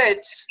really good.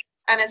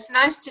 And it's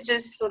nice to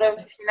just sort of,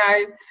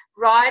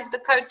 ride the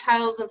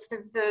coattails of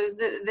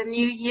the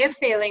new year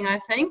feeling, I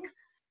think.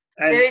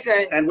 Very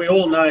good. And we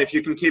all know if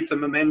you can keep the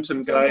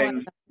momentum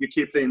going, you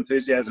keep the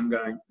enthusiasm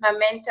going.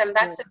 Momentum,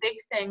 that's a big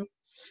thing.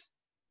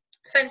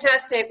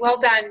 Fantastic. Well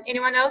done.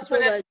 Anyone else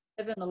want to?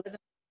 11-11.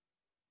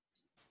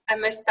 I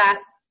missed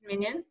that,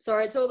 Minion.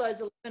 Sorry, it's all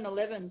those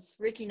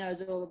 11-11s. Ricky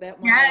knows all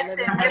about my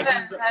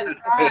 11-11s.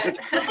 That's right.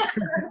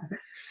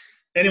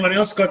 Anyone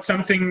else got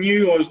something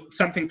new or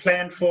something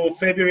planned for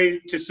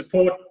February to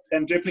support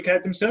and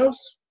duplicate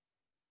themselves?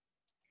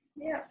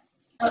 Yeah.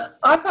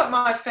 I've got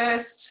my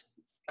first,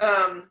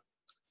 I've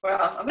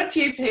got a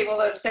few people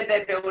that have said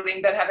they're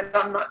building but haven't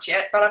done much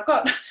yet, but I've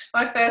got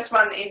my first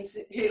one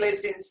who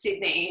lives in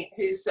Sydney,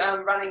 who's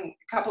running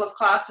a couple of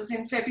classes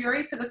in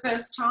February for the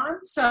first time.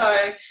 So,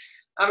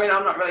 I mean,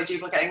 I'm not really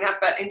duplicating that,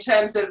 but in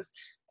terms of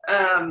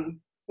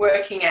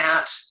working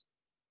out,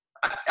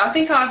 I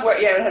think I've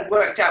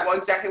worked out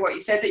exactly what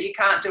you said, that you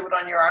can't do it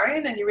on your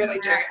own, and you really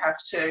do have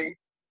to.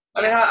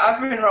 I mean,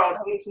 I've enrolled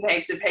heaps and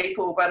heaps of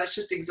people, but it's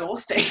just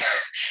exhausting.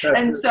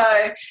 And so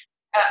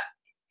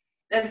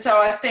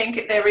I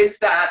think there is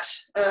that,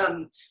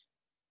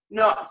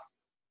 not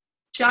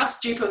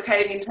just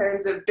duplicating in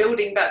terms of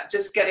building, but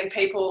just getting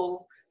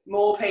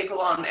more people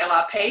on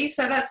LRP.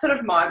 So that's sort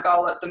of my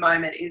goal at the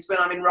moment, is when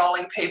I'm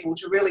enrolling people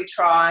to really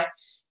try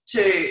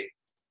to,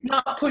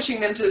 not pushing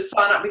them to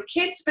sign up with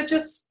kits, but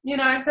just,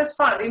 that's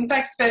fine. In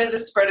fact, it's better to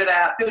spread it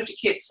out, build your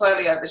kit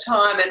slowly over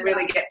time, and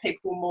really get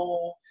people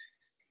more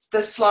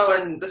the slow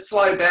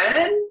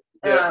burn.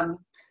 Yeah.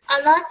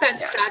 I like that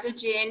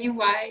strategy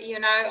anyway.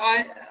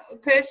 I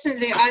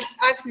personally,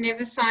 I've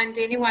never signed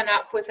anyone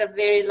up with a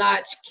very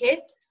large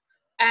kit.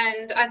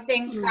 And I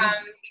think,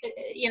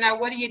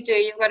 what do?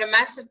 You've got a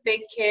massive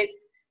big kit,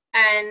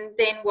 and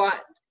then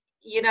what?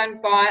 You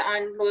don't buy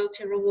on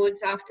loyalty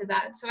rewards after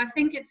that. So I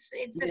think it's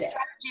a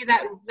strategy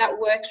that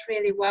works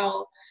really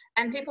well.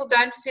 And people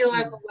don't feel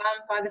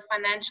overwhelmed by the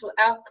financial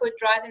output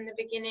right in the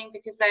beginning,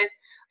 because they're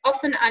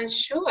often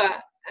unsure.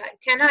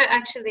 Can I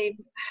actually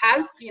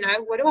have,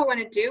 what do I want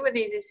to do with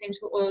these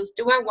essential oils?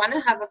 Do I want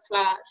to have a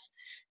class?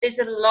 There's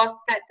a lot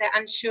that they're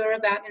unsure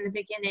about in the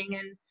beginning,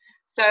 and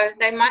so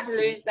they might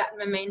lose that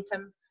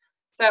momentum.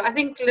 So I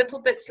think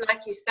little bits,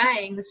 like you're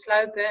saying, the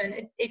slow burn,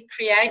 it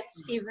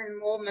creates even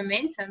more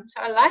momentum.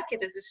 So I like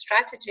it as a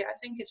strategy. I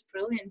think it's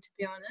brilliant, to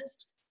be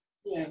honest.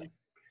 Yeah.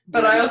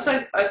 But I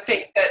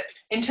think that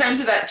in terms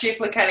of that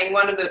duplicating,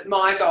 one of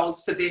my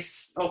goals for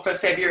this, or for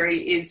February,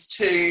 is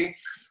to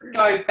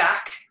go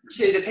back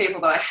to the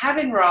people that I have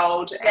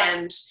enrolled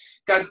and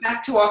go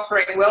back to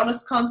offering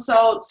wellness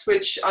consults,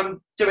 which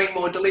I'm doing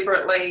more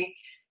deliberately,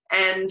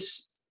 and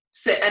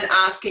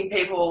asking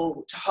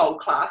people to hold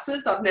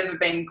classes. I've never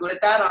been good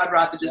at that. I'd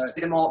rather just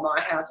do them all at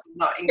my house and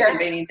not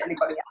inconvenience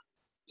anybody else.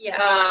 Yeah.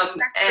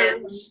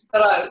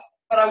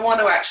 But I want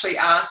to actually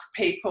ask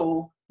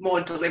people more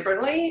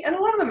deliberately, and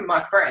a lot of them are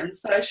my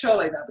friends, so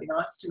surely they'll be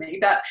nice to me.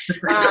 But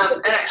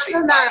and actually,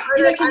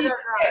 can you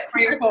get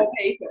 3 or 4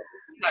 people?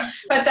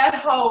 But that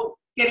whole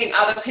getting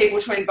other people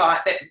to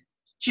invite, that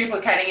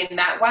duplicating in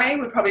that way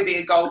would probably be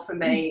a goal for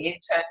me, in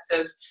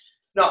terms of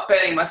not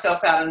burning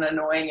myself out and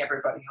annoying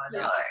everybody I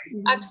know.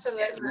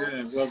 Absolutely.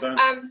 Yeah, well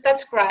done.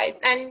 That's great.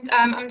 And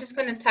I'm just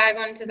going to tag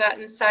on to that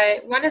and say,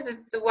 one of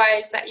the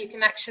ways that you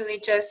can actually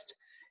just,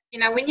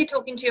 when you're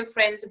talking to your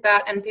friends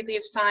about, and people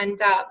you've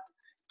signed up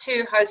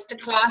to host a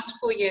class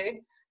for you,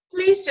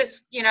 please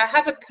just,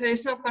 have a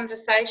personal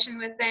conversation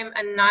with them,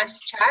 a nice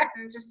chat,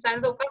 and just say,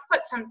 look, I've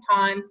got some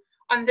time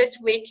on this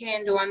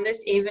weekend or on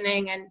this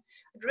evening, and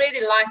I'd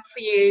really like for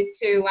you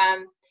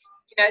to,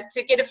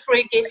 to get a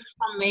free gift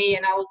from me,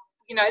 and I'll,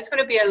 it's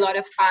going to be a lot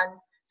of fun.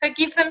 So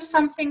give them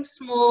something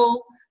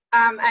small,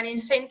 an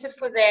incentive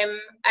for them,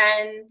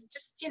 and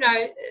just,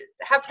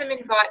 have them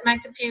make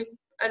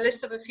a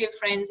list of a few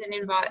friends and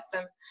invite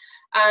them.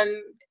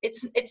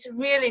 It's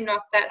really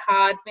not that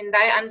hard when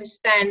they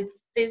understand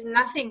there's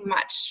nothing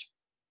much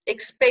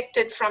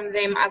expected from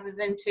them other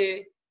than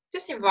to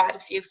just invite a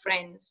few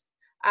friends.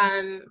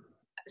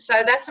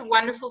 So that's a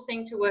wonderful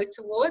thing to work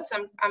towards.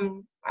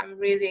 I'm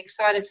really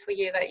excited for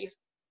you that you've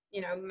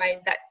made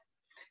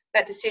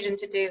that decision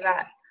to do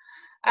that.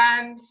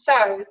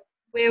 So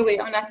where are we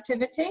on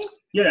activity?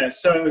 Yeah,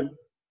 so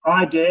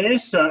I dare,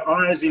 so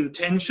I is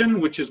intention,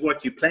 which is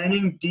what you're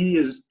planning. D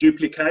is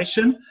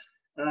duplication.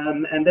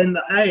 And then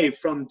the A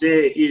from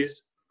dare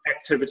is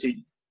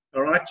activity.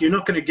 All right, you're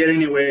not going to get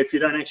anywhere if you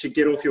don't actually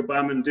get off your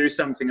bum and do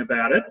something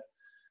about it.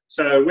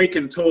 So we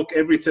can talk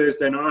every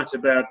Thursday night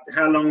about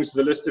how long's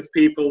the list of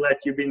people that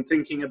you've been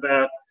thinking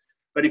about.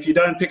 But if you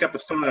don't pick up the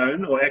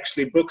phone or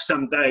actually book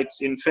some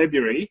dates in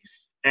February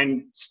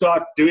and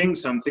start doing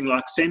something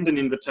like send an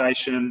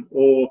invitation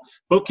or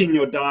book in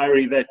your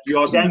diary that you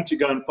are going to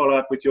go and follow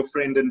up with your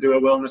friend and do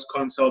a wellness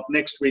consult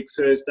next week,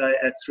 Thursday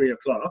at 3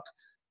 o'clock,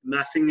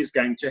 nothing is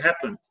going to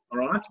happen. All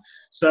right.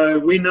 So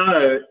we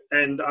know,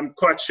 and I'm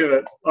quite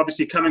sure,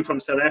 obviously coming from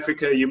South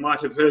Africa, you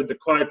might have heard the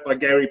quote by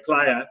Gary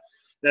Player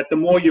that the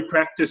more you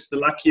practice, the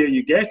luckier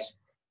you get.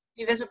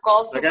 He was a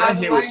golfer. Okay?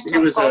 He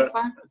was a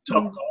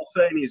top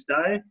golfer in his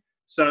day.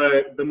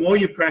 So the more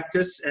you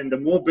practice and the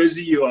more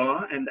busy you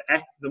are and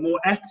the more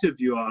active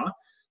you are,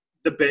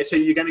 the better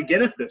you're going to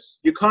get at this.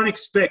 You can't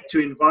expect to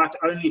invite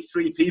only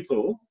 3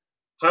 people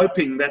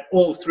hoping that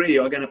all 3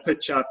 are going to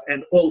pitch up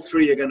and all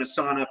 3 are going to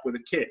sign up with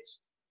a kit.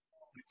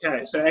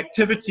 Okay, so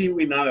activity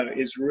we know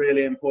is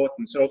really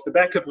important. So off the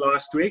back of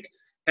last week,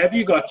 have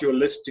you got your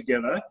list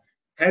together?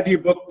 Have you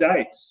booked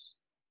dates?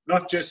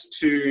 Not just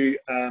to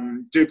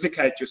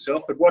duplicate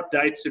yourself, but what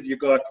dates have you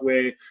got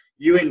where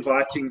you're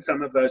inviting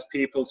some of those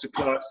people to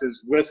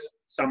classes with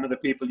some of the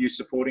people you're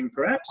supporting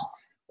perhaps?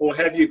 Or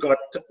have you got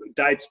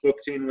dates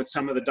booked in with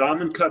some of the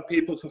Diamond Club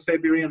people for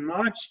February and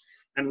March?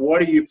 And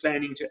what are you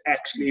planning to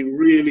actually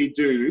really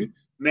do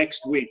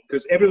next week?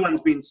 Because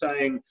everyone's been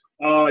saying,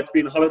 oh, it's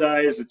been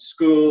holidays, it's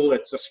school,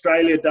 it's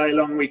Australia Day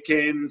long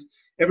weekend.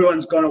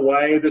 Everyone's gone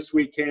away this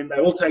weekend.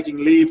 They're all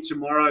taking leave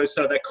tomorrow,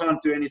 so they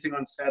can't do anything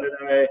on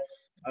Saturday.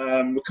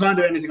 We can't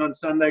do anything on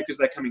Sunday because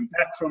they're coming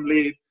back from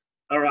leave.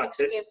 All right,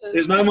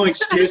 there's no more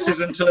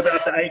excuses until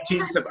about the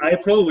 18th of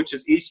April, which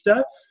is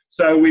Easter.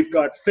 So we've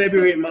got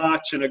February,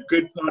 March, and a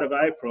good part of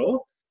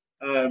April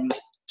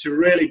to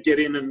really get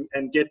in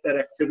and get that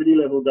activity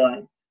level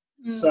going.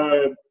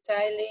 So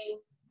daily.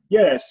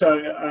 Yeah,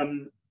 so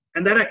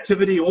and that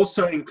activity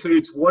also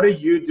includes what are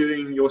you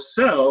doing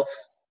yourself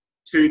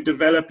to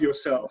develop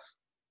yourself.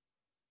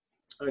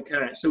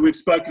 Okay, so we've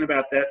spoken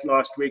about that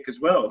last week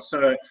as well.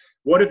 So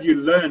what have you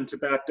learned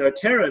about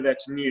doTERRA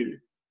that's new,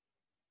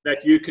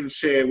 that you can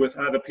share with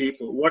other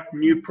people? What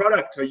new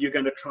product are you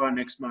going to try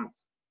next month?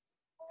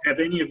 Have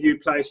any of you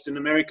placed an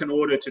American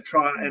order to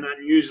try an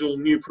unusual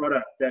new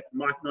product that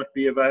might not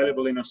be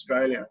available in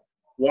Australia?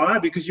 Why?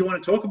 Because you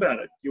want to talk about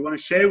it. You want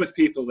to share with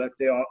people that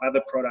there are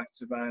other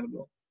products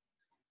available.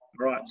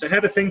 Right, so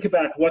have a think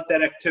about what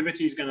that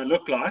activity is going to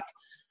look like.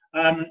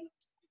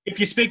 If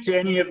you speak to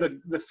any of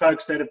the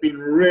folks that have been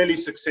really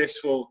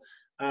successful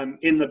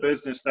in the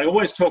business, they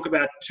always talk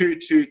about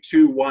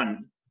 2-2-2-1.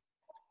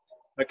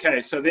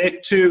 Okay, so their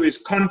 2 is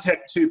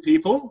contact 2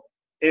 people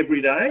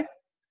every day.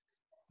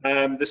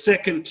 The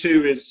second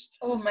 2 is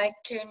or make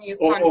 2 new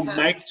contacts. Or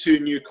make 2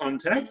 new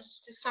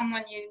contacts. To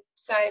someone you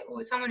say,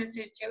 or someone who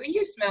says to you,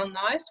 you smell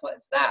nice,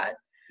 what's that?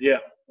 Yeah.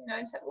 You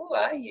know, say, oh,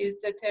 I use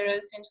doTERRA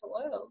essential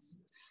oils.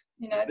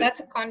 You know, that's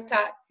a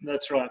contact.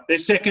 That's right. Their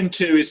second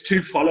 2 is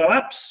 2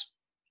 follow-ups.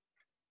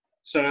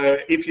 So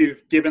if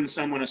you've given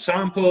someone a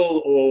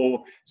sample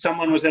or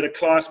someone was at a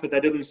class but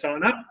they didn't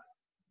sign up,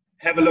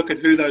 have a look at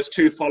who those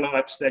 2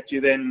 follow-ups that you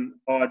then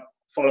are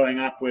following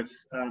up with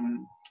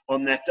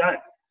on that day.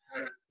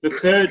 The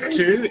third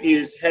 2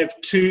 is have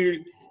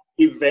 2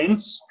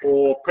 events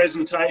or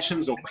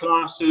presentations or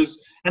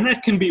classes, and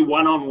that can be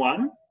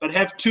one-on-one, but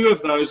have 2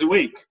 of those a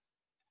week.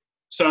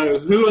 So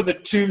who are the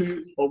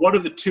 2, or what are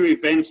the 2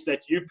 events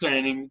that you're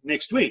planning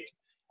next week?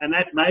 And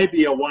that may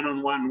be a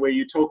one-on-one where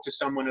you talk to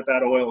someone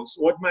about oils,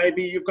 or it may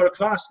be you've got a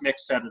class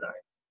next Saturday.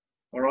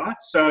 All right,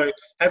 so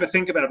have a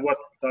think about what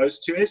those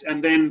 2 is.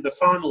 And then the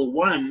final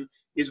 1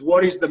 is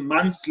what is the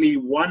monthly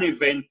 1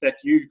 event that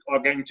you are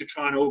going to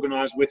try and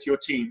organize with your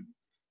team.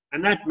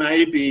 And that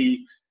may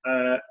be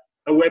a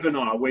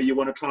webinar where you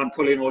want to try and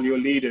pull in all your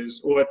leaders,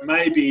 or it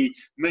may be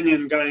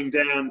Minion going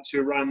down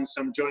to run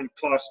some joint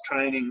class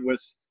training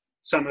with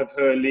some of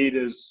her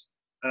leaders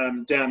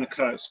down the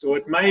coast, or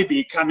it may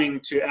be coming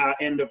to our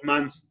end of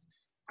month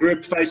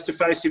group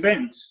face-to-face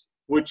event,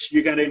 which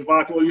you're going to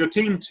invite all your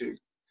team to.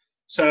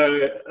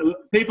 So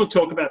people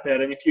talk about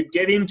that, and if you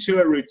get into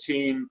a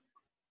routine,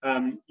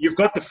 you've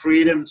got the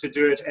freedom to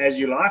do it as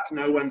you like.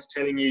 No one's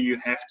telling you you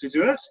have to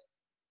do it,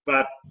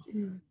 but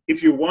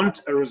if you want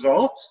a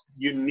result,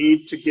 you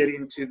need to get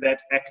into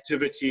that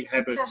activity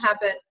habit,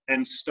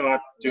 and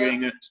start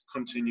doing it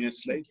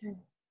continuously. Okay.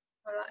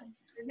 All right.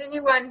 Does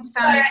anyone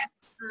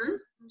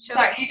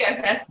Sorry, you go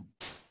first.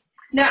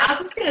 No, I was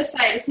just going to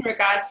say, just in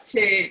regards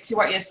to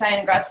what you're saying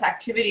in regards to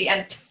activity,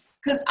 and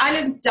because I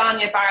live down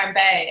near Byron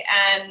Bay,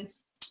 and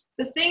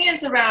the thing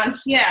is around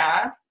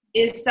here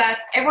is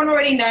that everyone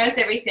already knows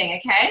everything,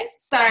 okay?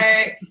 So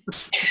everyone's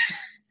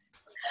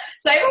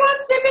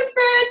super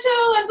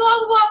spiritual and blah,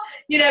 blah, blah,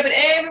 you know, but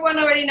everyone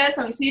already knows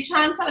something. So you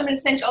try and tell them an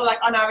essential oil, like,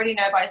 oh, no, I already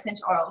know about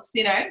essential oils,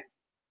 you know?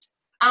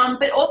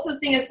 But also the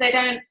thing is they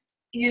don't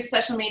use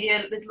social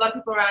media. There's a lot of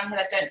people around here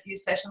that don't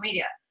use social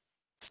media.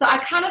 So I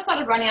kind of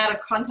started running out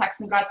of contacts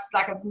and got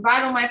like I've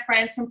invited all my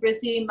friends from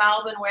Brisbane,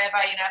 Melbourne, wherever,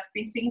 you know, I've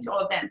been speaking to all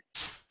of them.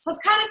 So I was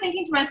kind of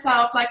thinking to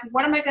myself, like,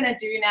 what am I going to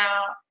do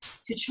now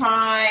to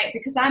try,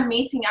 because I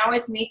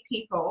always meet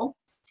people,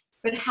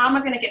 but how am I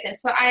going to get them?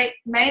 So I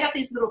made up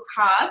these little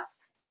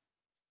cards.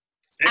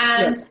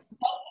 Excellent. And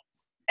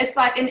it's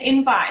like an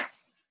invite.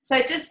 So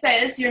it just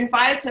says you're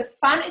invited to a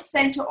fun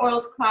essential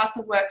oils class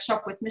and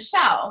workshop with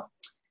Michelle.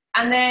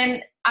 And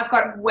then I've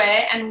got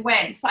where and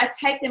when. So I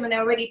take them and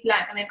they're already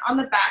blank. And then on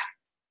the back,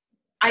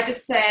 I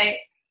just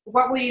say,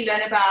 what will you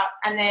learn about?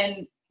 And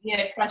then, you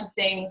know, it's a bunch of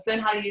things, learn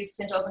how to use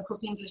essential oils and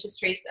cooking delicious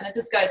treats. And it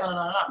just goes on and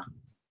on and on.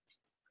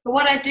 But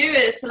what I do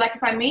is, so like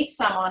if I meet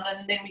someone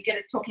and then we get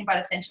it talking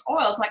about essential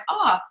oils, I'm like,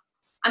 oh,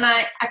 and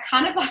I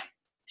kind of like,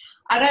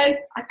 I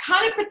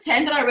kind of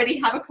pretend that I already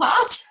have a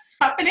class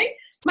happening.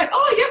 It's like,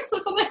 oh, yep, so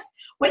something,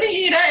 when are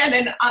you know, and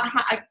then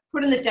I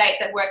put in the date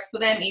that works for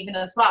them even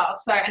as well.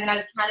 So, and then I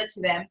just hand it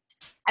to them.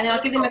 And then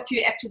I'll give them a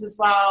few extras as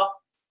well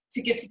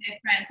to give to their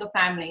friends or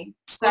family.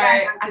 So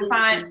I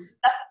find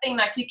that's the thing,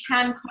 like you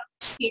can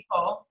contact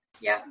people.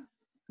 Yeah.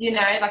 You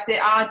know, like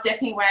there are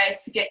definitely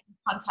ways to get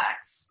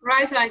contacts.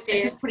 Right idea.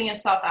 It's just putting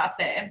yourself out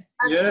there.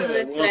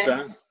 Absolutely. Yeah, well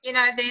done. You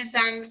know, there's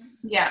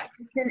yeah.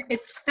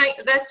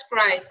 That's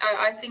great.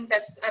 I think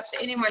that's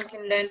absolutely, anyone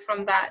can learn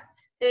from that.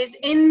 There's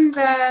in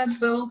the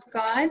build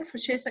guide for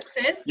Share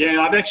Success. Yeah,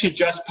 I've actually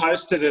just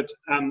posted it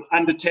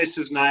under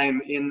Tessa's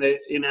name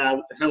in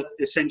our Health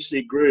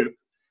Essentially group.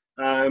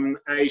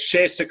 A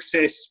Share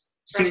Success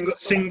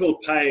single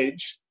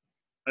page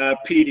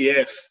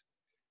PDF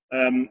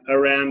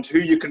around who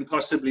you can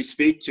possibly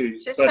speak to.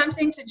 Just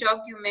something to jog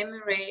your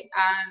memory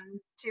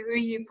to who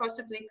you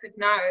possibly could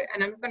know.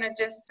 And I'm going to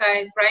just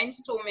say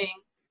brainstorming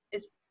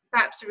is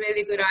perhaps a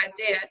really good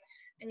idea.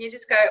 And you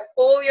just go,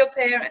 all your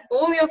parents,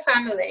 all your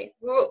family,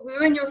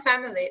 who in your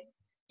family?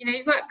 You know,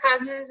 you've got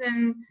cousins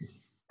and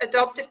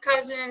adopted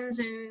cousins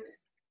and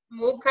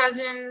more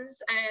cousins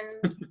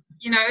and,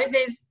 you know,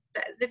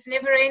 that's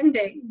never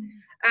ending.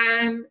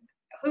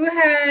 Who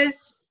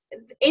has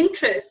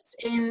interests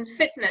in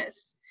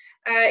fitness?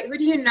 Who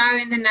do you know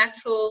in the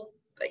natural,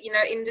 you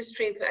know,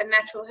 industry,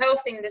 natural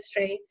health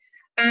industry?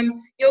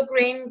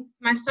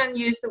 My son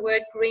used the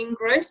word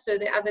greengrocer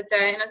the other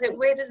day, and I thought,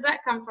 where does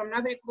that come from?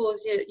 Nobody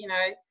calls you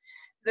know,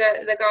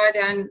 the guy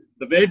down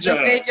the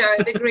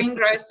veggie, the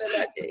greengrocer.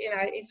 That, you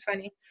know, is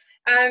funny.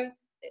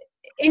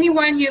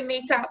 Anyone you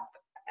meet up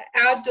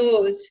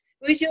outdoors,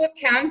 who's your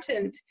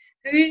accountant?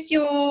 Who's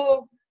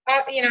your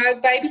you know,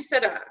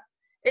 babysitter?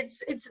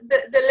 It's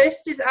the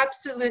list is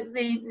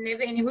absolutely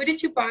never ending. Who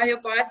did you buy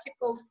your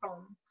bicycle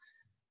from?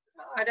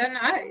 I don't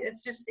know.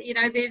 It's just, you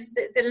know, there's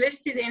the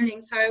list is ending.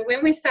 So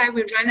when we say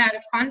we run out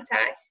of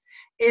contacts,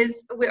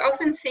 we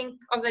often think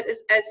of it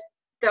as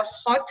the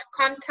hot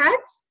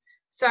contacts.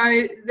 So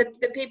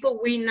the people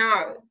we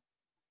know,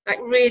 like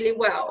really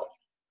well,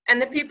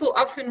 and the people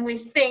often we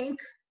think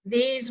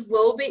these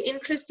will be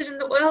interested in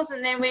the oils,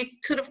 and then we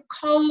sort of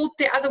cold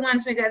the other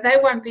ones. We go, they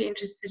won't be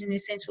interested in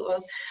essential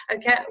oils.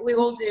 Okay, we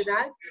all do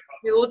that.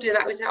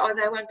 We say, oh,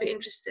 they won't be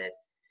interested.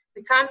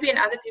 We can't be in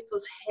other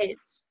people's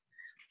heads.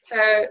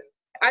 So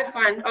I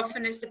find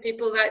often it's the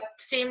people that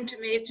seem to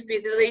me to be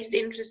the least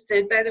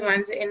interested, they're the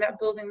ones that end up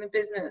building the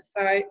business.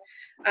 So,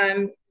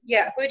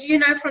 yeah, who do you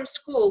know from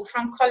school,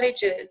 from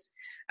colleges?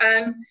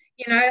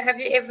 You know, have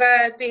you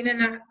ever been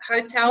in a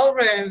hotel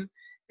room,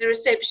 the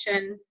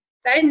reception?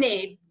 They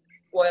need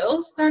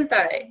oils, don't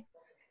they?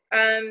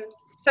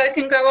 So it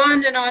can go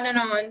on and on and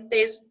on.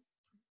 There's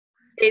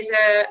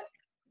a,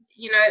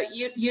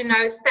 you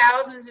know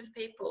thousands of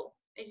people.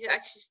 If you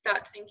actually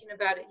start thinking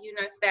about it, you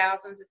know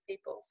thousands of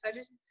people. So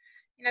just,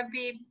 you know,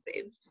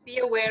 be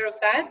aware of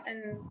that,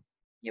 and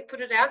you put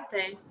it out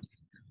there.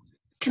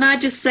 Can I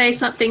just say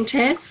something,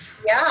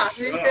 Tess? Yeah.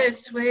 Who's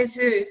this? Where's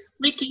who?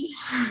 Ricky.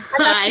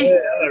 Hi.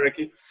 Hello,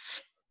 Ricky.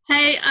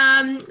 Hey,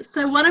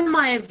 so one of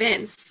my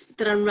events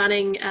that I'm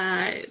running,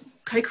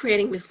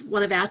 co-creating with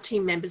one of our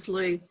team members,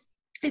 Lou,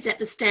 is at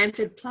the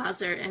Stanford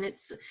Plaza, and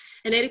it's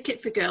an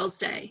Etiquette for Girls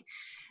Day.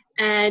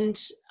 And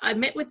I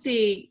met with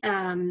the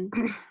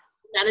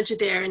manager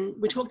there, and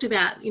we talked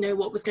about, you know,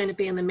 what was going to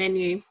be on the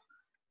menu,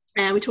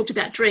 and we talked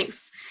about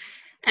drinks.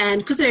 And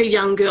because they're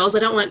young girls, I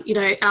don't want, you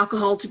know,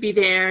 alcohol to be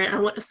there.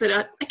 And I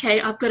said, okay,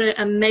 I've got an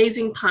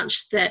amazing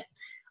punch that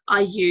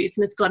I use,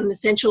 and it's got an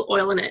essential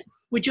oil in it.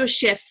 Would your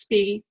chefs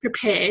be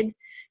prepared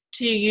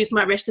to use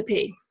my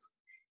recipe?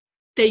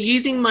 They're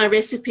using my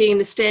recipe in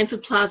the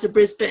Stanford Plaza,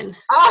 Brisbane.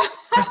 Oh.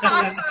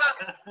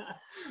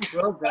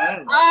 Well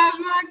done. Oh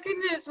my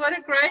goodness, what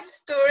a great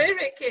story,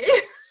 Ricky.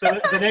 So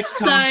the next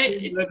time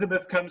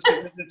Elizabeth comes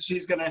to visit,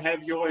 she's going to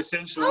have your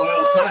essential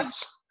oil punch.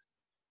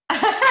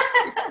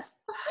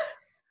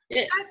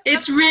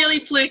 It's really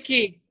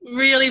fluky,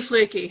 really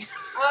fluky.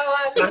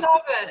 Oh, I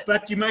love it.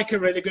 But you make a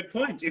really good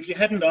point. If you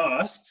hadn't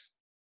asked,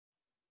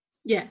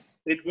 yeah,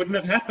 it wouldn't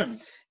have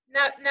happened.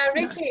 Now,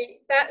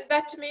 Ricky,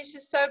 that to me is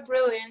just so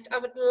brilliant. I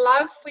would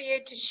love for you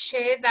to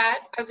share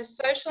that over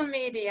social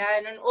media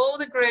and in all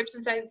the groups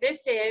and say,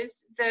 this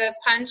is the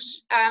punch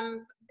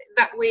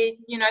that we're,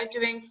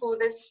 doing for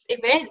this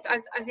event.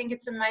 I think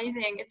it's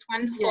amazing. It's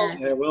wonderful.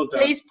 Yeah, well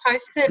done. Please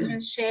post it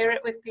and share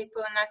it with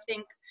people. And I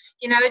think,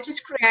 it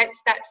just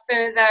creates that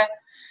further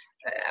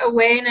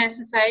awareness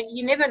and say,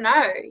 you never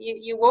know.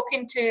 You walk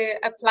into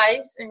a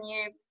place and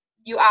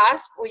you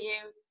ask or you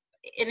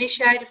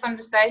initiate a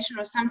conversation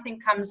or something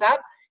comes up,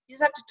 you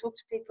just have to talk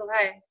to people.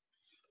 Hey,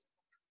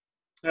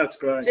 that's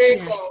great. Very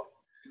cool.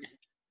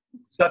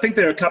 So I think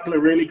there are a couple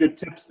of really good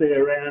tips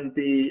there around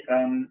the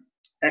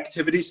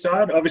activity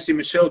side. Obviously,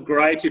 Michelle,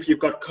 great if you've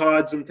got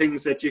cards and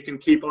things that you can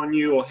keep on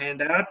you or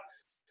hand out.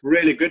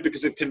 Really good,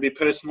 because it can be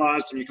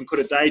personalized and you can put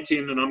a date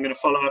in, and I'm going to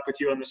follow up with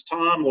you on this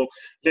time, or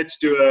let's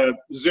do a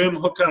Zoom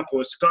hookup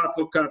or a Skype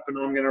hookup, and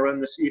I'm going to run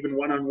this even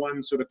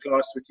one-on-one sort of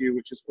class with you,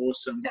 which is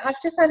awesome.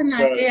 I've just had an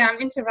idea. I'm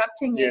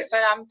interrupting you,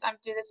 but I'm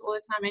doing this all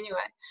the time anyway.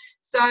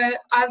 So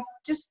I've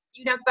just,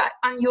 but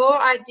on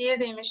your idea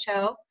there,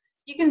 Michelle,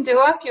 you can do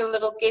up your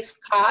little gift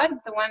card,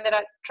 the one that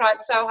I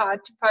tried so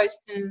hard to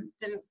post and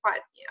didn't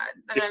quite,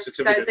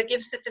 the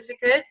gift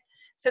certificate.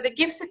 So the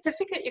gift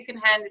certificate, you can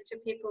hand it to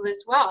people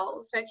as well.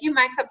 So if you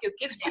make up your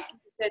gift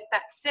certificate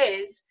that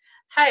says,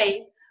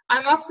 hey,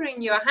 I'm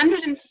offering you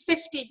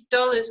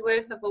 $150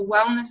 worth of a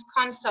wellness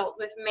consult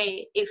with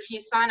me if you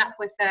sign up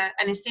with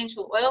an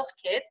essential oils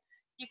kit,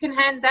 you can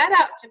hand that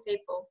out to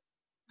people.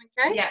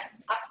 Okay? Yeah,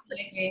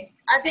 absolutely.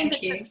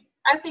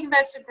 I think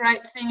that's a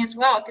great thing as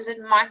well, because it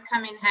might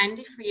come in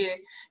handy for you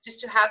just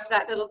to have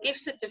that little gift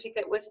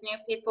certificate with new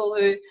people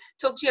who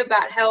talk to you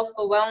about health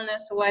or wellness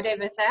or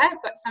whatever. Say, hey,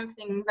 I've got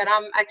something that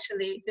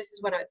this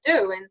is what I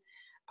do,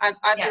 and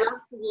I'd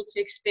love for you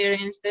to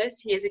experience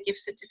this. Here's a gift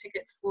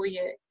certificate for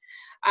you.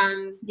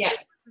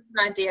 Just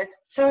an idea.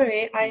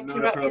 Sorry, I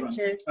interrupted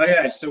you. Oh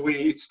yeah, so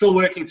we're still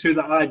working through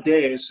the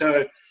idea.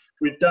 So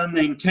we've done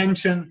the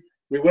intention.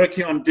 We're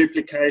working on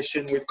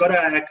duplication. We've got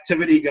our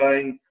activity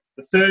going.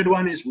 The third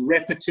one is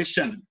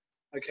repetition,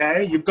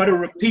 okay? You've got to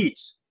repeat.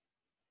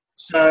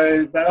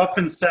 So they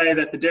often say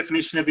that the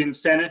definition of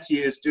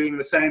insanity is doing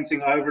the same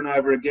thing over and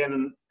over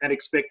again and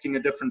expecting a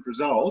different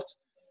result.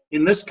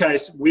 In this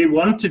case, we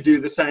want to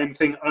do the same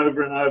thing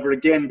over and over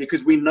again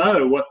because we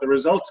know what the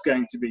result's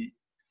going to be.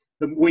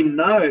 We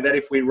know that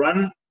if we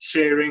run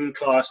sharing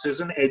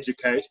classes and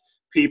educate,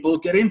 people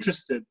get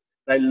interested.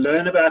 They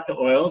learn about the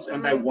oils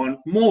and they want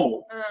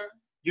more.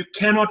 You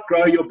cannot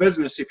grow your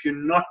business if you're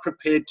not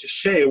prepared to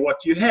share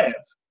what you have.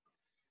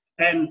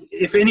 And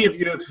if any of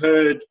you have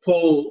heard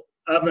Paul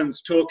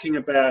Ovens talking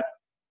about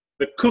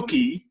the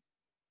cookie,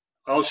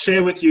 I'll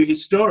share with you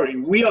his story.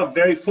 We are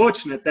very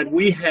fortunate that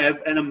we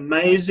have an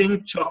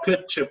amazing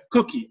chocolate chip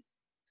cookie.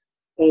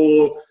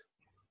 Or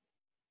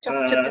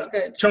chocolate chip is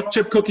good. Chocolate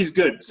chip cookie is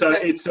good. So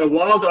it's a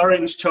wild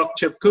orange chocolate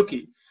chip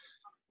cookie.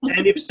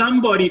 And if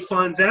somebody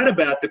finds out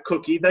about the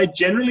cookie, they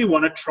generally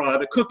want to try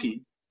the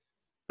cookie.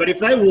 But if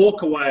they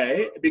walk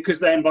away because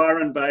they're in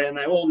Byron Bay and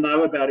they all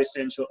know about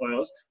essential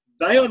oils,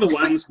 they are the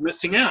ones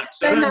missing out.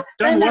 So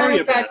don't worry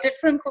about it.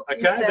 Different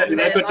cookies. Okay,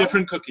 they've got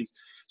different cookies.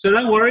 So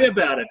don't worry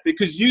about it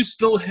because you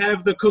still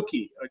have the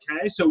cookie.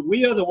 Okay, so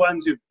we are the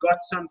ones who've got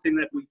something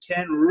that we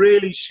can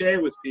really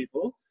share with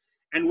people,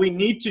 and we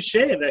need to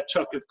share that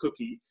chocolate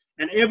cookie.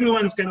 And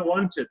everyone's going to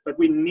want it, but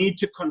we need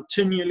to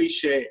continually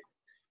share.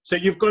 So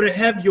you've got to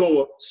have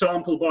your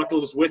sample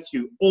bottles with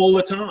you all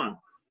the time.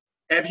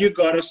 Have you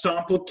got a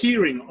sample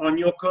keyring on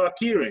your car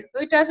keyring?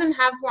 Who doesn't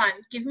have one?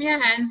 Give me a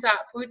hands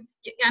up.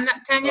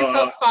 Tanya's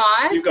got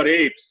 5. You've got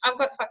heaps. I've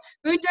got 5.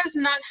 Who does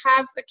not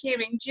have a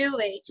keyring?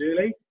 Julie.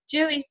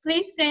 Julie,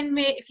 please send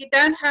me, if you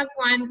don't have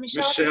one,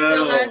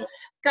 Michelle.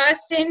 Guys,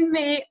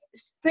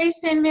 please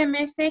send me a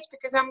message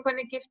because I'm going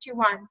to gift you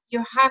one.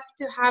 You have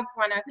to have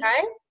one,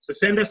 okay? So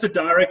send us a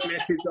direct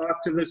message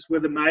after this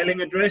with a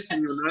mailing address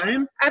and your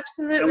name.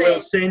 Absolutely. And we'll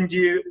send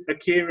you a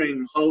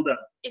keyring holder.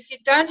 If you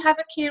don't have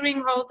a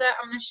keyring holder,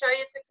 I'm going to show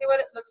you quickly what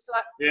it looks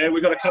like. Yeah,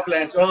 we've got a couple of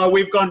answers. Oh,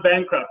 we've gone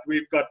bankrupt.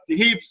 We've got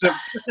heaps of...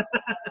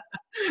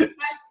 That's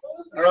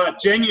awesome. All right,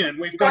 genuine.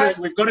 We've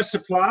got a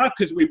supplier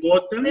because we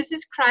bought them. This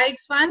is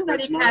Craig's one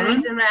that he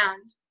carries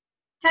around.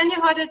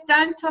 Tanya Hodder,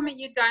 don't tell me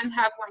you don't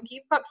have one.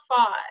 You've got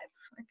 5,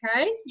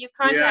 okay? You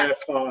can't have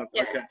 5,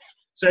 okay.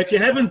 So if you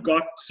haven't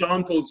got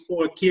samples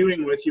for a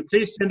keyring with you,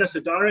 please send us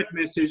a direct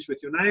message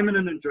with your name and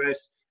an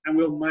address, and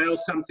we'll mail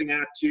something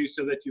out to you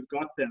so that you've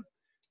got them.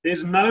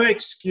 There's no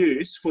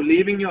excuse for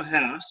leaving your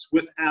house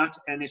without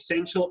an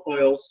essential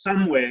oil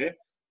somewhere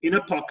in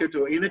a pocket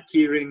or in a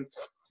keyring,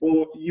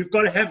 or you've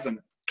got to have them.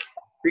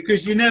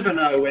 Because you never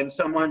know when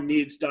someone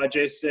needs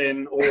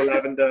digestin or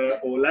lavender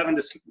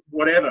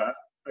whatever.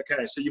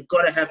 Okay, so you've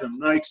got to have them,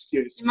 no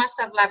excuse. You must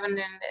have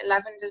lavender in there.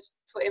 Lavender's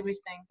for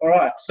everything. All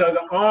right, so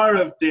the R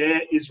of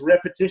there is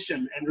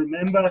repetition. And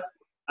remember,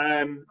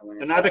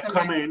 another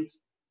comment,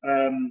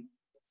 and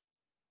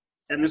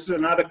this is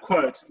another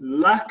quote,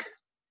 luck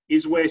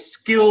is where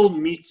skill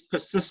meets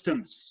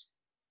persistence.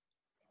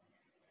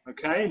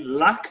 Okay,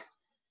 luck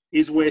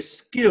is where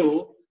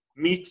skill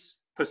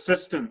meets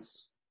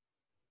persistence.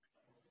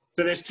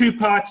 So there's two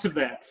parts of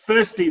that.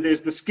 Firstly,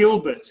 there's the skill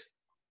bit.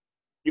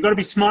 You've got to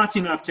be smart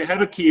enough to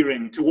have a key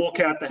ring to walk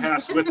out the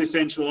house with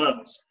essential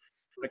oils.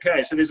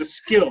 Okay, so there's a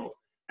skill.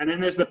 And then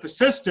there's the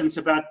persistence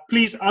about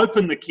please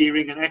open the key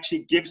ring and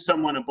actually give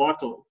someone a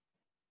bottle.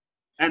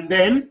 And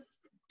then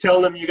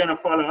tell them you're going to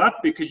follow up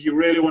because you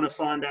really want to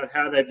find out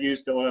how they've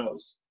used the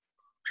oils.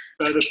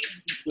 So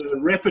the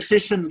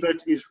repetition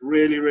bit is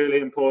really, really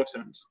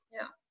important.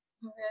 Yeah.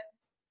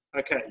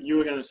 Okay, you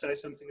were going to say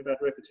something about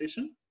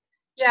repetition?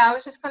 Yeah, I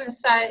was just going to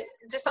say,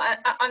 just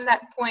on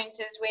that point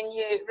is when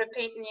you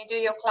repeat and you do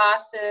your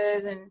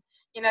classes and,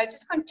 you know,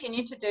 just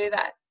continue to do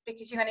that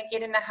because you're going to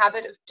get in the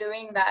habit of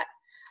doing that.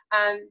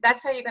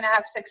 That's how you're going to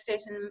have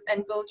success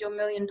and build your $1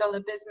 million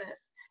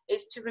business,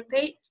 is to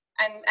repeat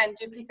and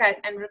duplicate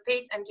and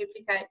repeat and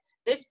duplicate.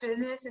 This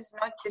business is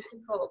not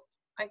difficult,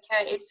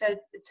 okay? It's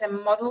a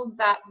model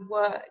that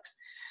works.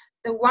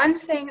 The one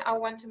thing I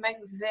want to make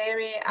a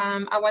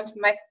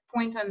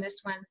point on this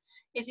one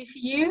is if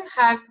you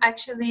have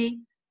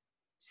actually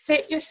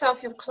set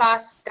yourself your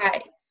class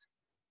dates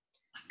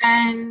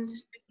and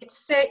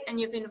it's set and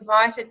you've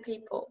invited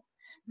people.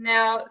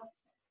 Now,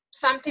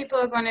 some people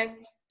are going to,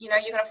 you know,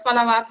 you're going to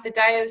follow up the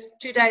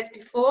 2 days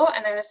before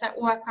and they're going to say,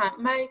 oh, I can't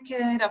make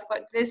it. I've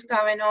got this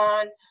going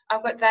on.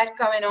 I've got that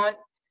going on.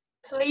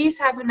 Please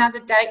have another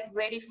date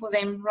ready for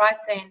them right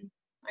then,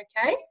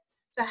 okay?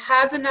 So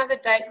have another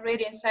date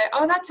ready and say,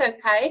 oh, that's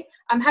okay.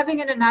 I'm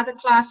having another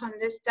class on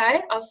this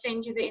day. I'll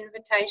send you the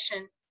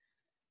invitation.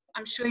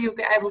 I'm sure you'll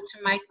be able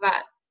to make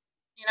that,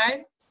 you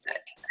know.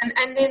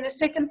 And then the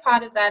second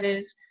part of that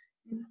is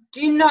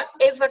do not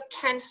ever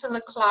cancel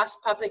a class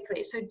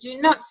publicly. So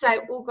do not say,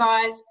 oh,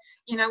 guys,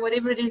 you know,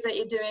 whatever it is that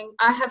you're doing,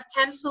 I have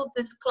cancelled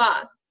this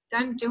class.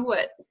 Don't do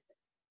it,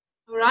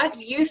 all right?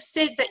 You've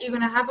said that you're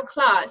going to have a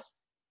class.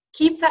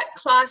 Keep that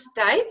class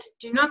date.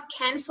 Do not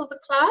cancel the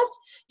class.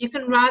 You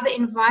can rather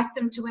invite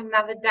them to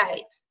another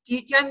date. Do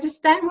you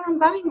understand where I'm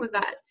going with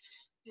that?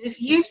 Because if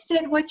you've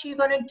said what you're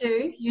going to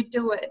do, you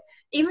do it.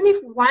 Even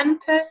if one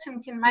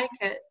person can make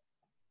it,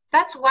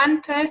 that's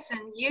one person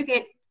you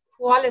get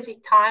quality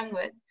time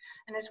with.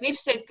 And as we've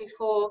said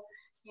before,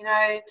 you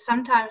know,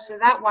 sometimes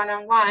with that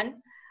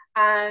one-on-one,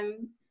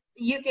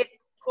 you get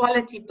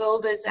quality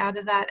builders out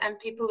of that and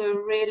people who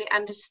are really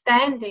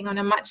understanding on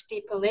a much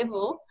deeper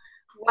level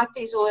what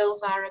these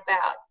oils are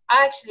about.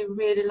 I actually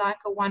really like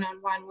a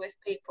one-on-one with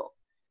people.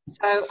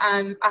 So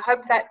I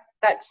hope that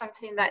that's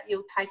something that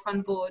you'll take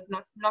on board,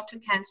 not to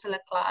cancel a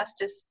class.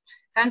 Just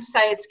don't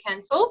say it's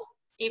cancelled,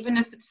 even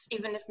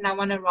if no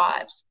one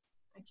arrives.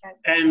 Okay.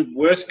 And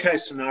worst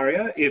case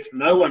scenario, if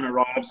no one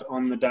arrives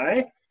on the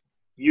day,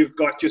 you've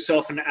got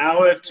yourself an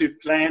hour to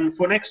plan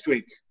for next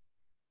week.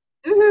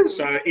 Ooh.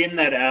 So in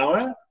that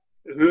hour,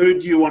 who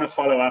do you want to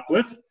follow up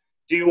with?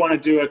 Do you want to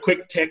do a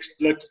quick text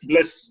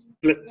blitz?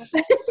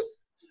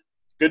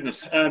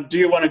 Goodness. Do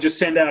you want to just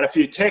send out a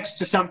few texts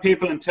to some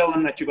people and tell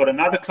them that you've got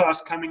another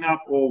class coming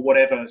up or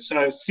whatever?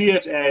 So see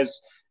it as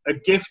a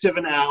gift of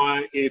an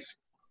hour if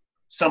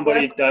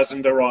somebody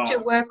doesn't arrive. To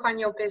work on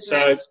your business.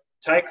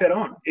 So take that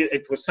on.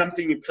 It was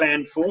something you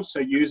planned for, so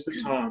use the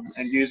time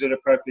and use it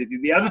appropriately.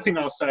 The other thing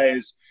I'll say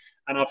is,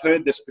 and I've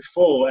heard this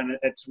before, and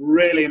it's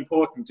really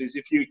important, is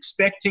if you're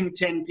expecting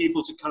 10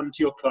 people to come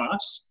to your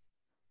class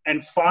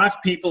and 5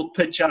 people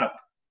pitch up,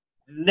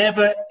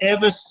 never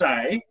ever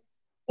say,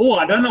 oh,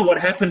 I don't know what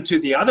happened to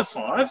the other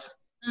 5.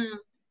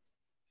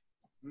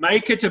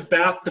 Make it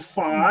about the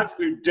 5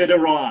 who did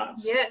arrive.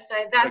 Yes,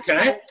 that's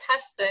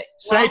fantastic.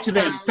 Say to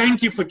them,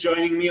 thank you for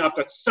joining me. I've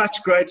got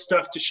such great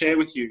stuff to share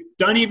with you.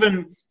 Don't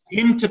even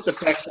hint at the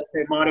fact that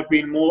there might have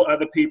been more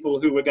other people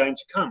who were going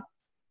to come.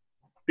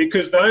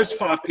 Because those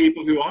 5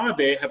 people who are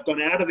there have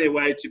gone out of their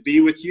way to be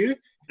with you.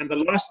 And the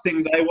last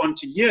thing they want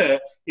to hear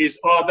is,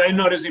 oh, they're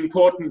not as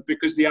important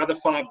because the other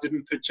 5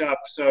 didn't pitch up.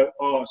 So,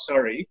 oh,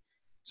 sorry.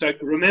 So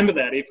remember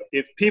that.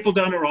 If people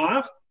don't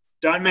arrive,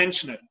 don't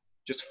mention it.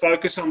 Just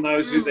focus on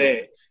those who are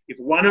there. If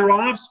one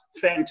arrives,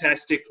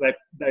 fantastic.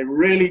 They're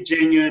really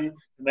genuine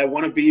and they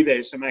want to be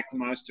there, so make the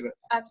most of it.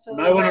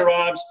 Absolutely. No one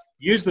arrives,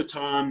 use the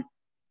time,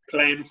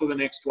 plan for the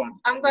next one.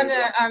 I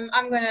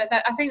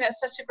think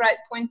that's such a great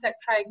point that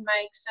Craig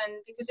makes, and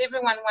because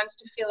everyone wants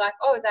to feel like,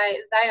 oh,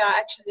 they are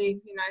actually,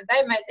 you know,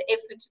 they made the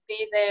effort to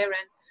be there,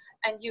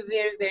 and you're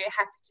very, very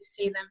happy to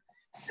see them.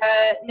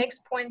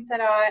 Next point that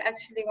I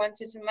actually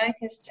wanted to make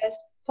has just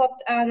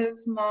popped out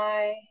of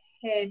my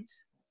head.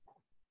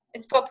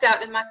 It's popped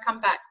out and might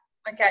come back.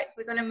 Okay,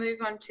 we're going to move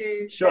on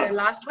to the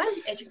last one,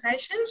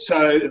 education.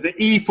 So the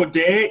E for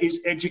dare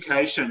is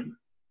education.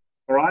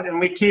 All right, and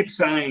we keep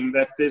saying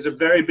that there's a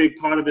very big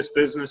part of this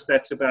business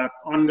that's about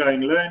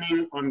ongoing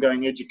learning,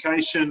 ongoing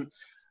education.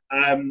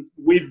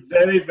 We're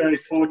very, very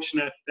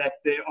fortunate that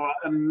there are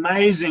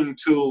amazing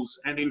tools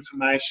and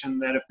information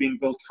that have been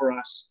built for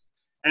us.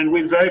 And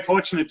we're very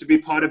fortunate to be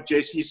part of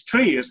Jesse's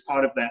Tree as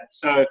part of that.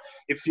 So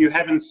if you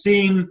haven't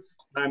seen,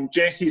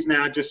 Jesse's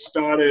now just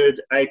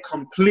started a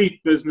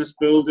complete business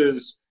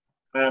builders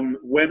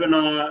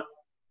webinar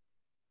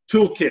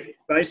toolkit,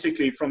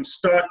 basically from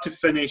start to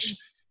finish.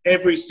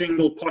 every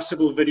single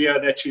possible video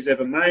that she's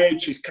ever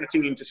made. She's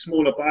cutting into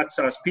smaller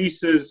bite-sized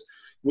pieces.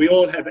 We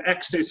all have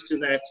access to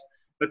that.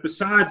 But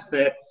besides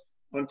that,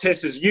 on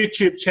Tessa's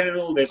YouTube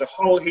channel, there's a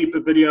whole heap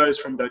of videos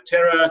from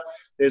doTERRA.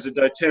 There's a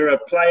doTERRA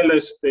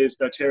playlist. There's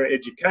doTERRA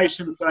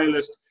education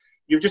playlist.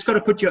 You've just got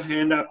to put your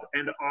hand up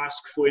and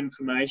ask for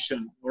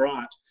information, all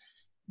right?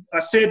 I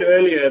said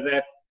earlier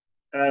that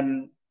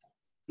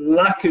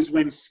luck is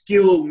when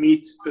skill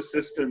meets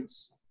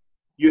persistence.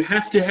 You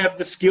have to have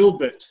the skill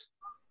bit.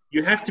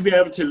 You have to be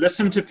able to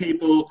listen to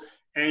people,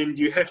 and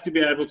you have to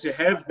be able to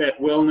have that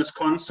wellness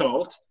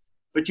consult,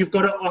 but you've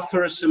got to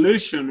offer a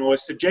solution or a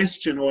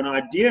suggestion or an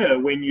idea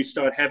when you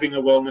start having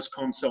a wellness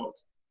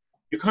consult.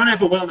 You can't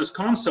have a wellness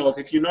consult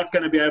if you're not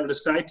going to be able to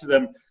say to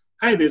them,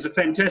 hey, there's a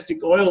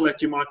fantastic oil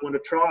that you might want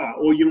to try,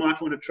 or you might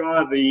want to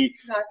try the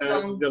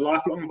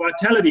Lifelong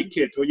Vitality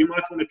Kit, or you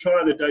might want to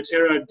try the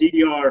doTERRA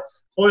DDR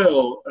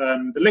oil,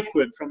 the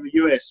liquid from the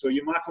US, or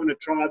you might want to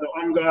try the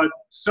On Guard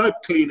soap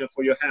cleaner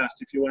for your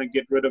house if you want to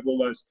get rid of all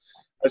those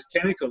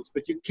chemicals.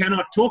 But you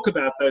cannot talk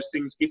about those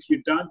things if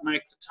you don't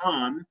make the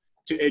time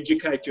to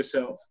educate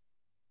yourself.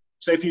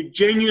 So if you're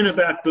genuine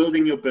about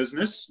building your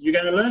business, you're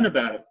going to learn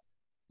about it.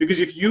 Because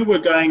if you were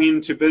going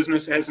into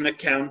business as an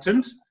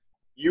accountant,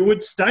 you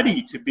would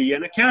study to be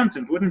an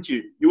accountant, wouldn't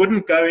you? You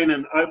wouldn't go in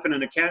and open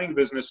an accounting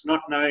business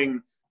not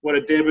knowing what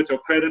a debit or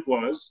credit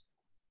was,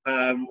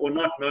 or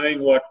not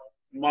knowing what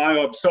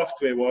MyOb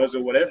software was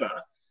or whatever.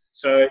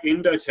 So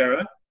in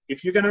doTERRA,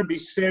 if you're going to be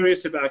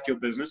serious about your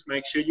business,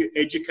 make sure you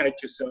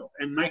educate yourself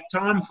and make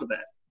time for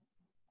that.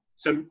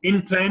 So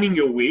in planning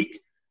your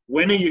week,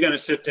 when are you going to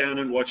sit down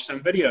and watch some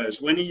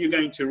videos? When are you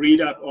going to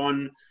read up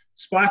on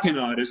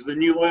spikenard, the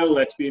new oil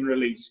that's been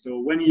released?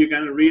 Or when are you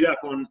going to read up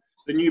on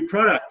the new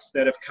products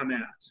that have come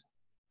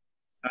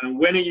out?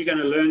 When are you going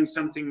to learn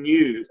something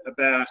new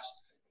about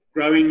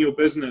growing your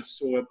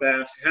business, or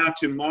about how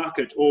to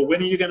market? Or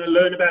when are you going to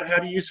learn about how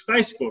to use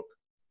Facebook?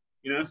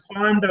 You know,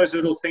 find those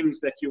little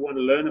things that you want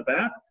to learn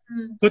about,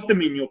 put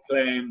them in your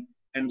plan,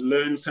 and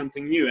learn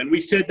something new. And we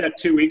said that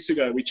 2 weeks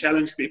ago. We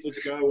challenged people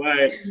to go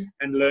away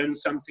and learn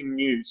something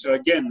new. So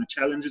again, the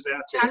challenge is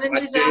out there.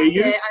 I dare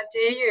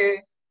you.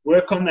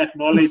 Work on that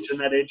knowledge and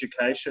that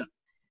education.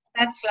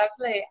 That's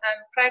lovely.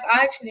 Craig,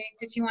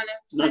 did you want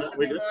to say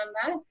something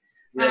on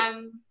that?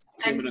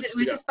 And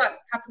we just got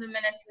a couple of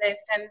minutes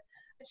left, and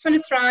I just want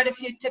to throw out a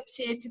few tips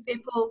here to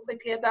people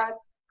quickly about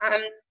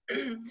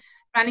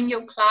running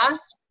your class.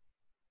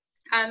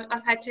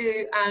 I've had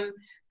to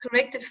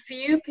correct a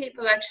few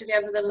people actually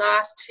over the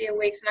last few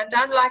weeks, and I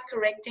don't like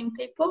correcting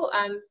people.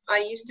 I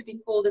used to be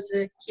called as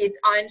a kid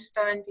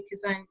Einstein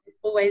because I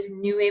always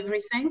knew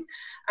everything,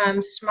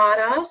 smart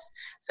ass.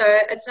 So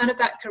it's not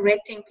about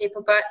correcting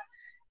people, but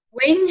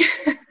when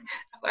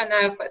I know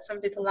I've got some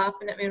people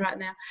laughing at me right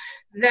now.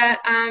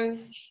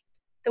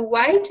 The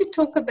way to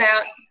talk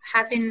about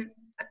having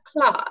a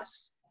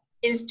class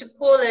is to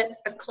call it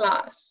a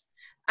class.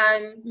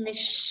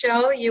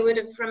 Michelle, you would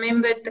have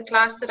remembered the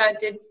class that I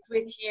did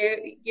with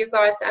you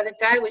guys the other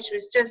day, which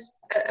was just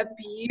a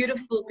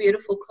beautiful,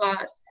 beautiful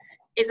class.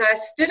 Is I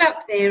stood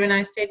up there and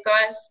I said,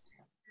 guys,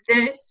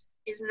 this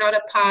is not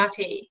a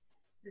party.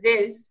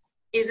 This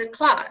is a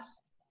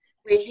class.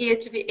 We're here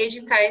to be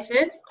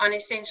educated on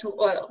essential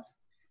oils.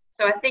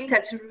 So I think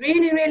that's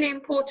really, really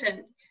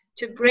important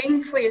to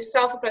bring for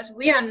yourself across.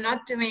 We are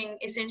not doing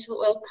essential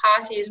oil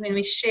parties when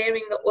we're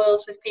sharing the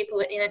oils with people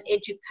in an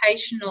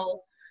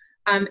educational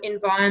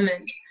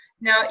environment.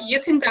 Now,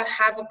 you can go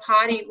have a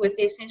party with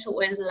the essential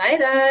oils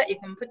later. You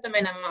can put them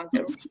in a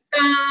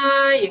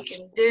margarita. You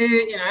can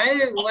do,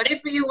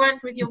 whatever you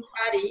want with your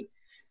party.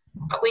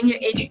 But when you're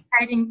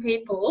educating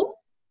people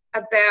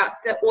about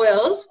the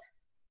oils,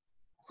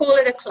 call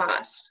it a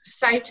class.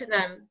 Say to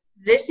them,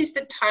 this is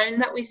the tone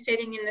that we're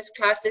setting in this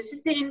class. This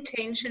is the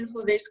intention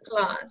for this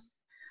class.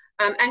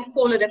 And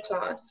call it a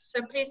class.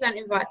 So please don't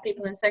invite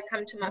people and say,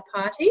 come to my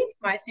party,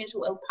 my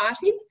essential oil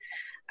party.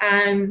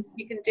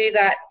 You can do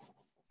that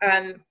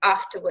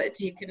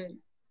afterwards. You can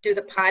do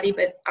the party,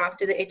 but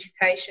after the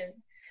education.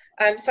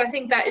 So I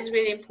think that is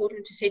really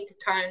important to set the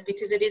tone,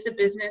 because it is a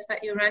business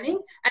that you're running,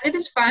 and it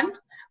is fun.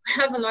 We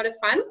have a lot of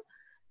fun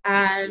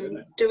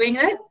doing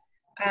it.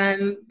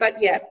 But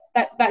yeah,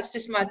 that's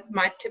just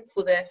my tip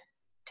for the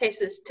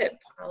Tessa's tip.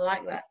 I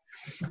like that.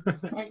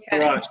 Okay. All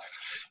right.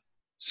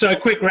 So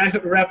quick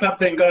wrap up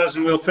then, guys,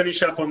 and we'll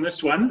finish up on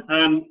this one.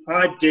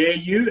 I dare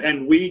you,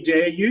 and we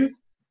dare you.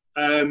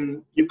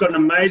 You've got an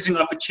amazing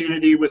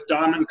opportunity with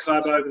Diamond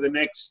Club over the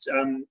next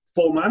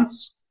 4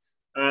 months.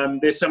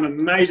 There's some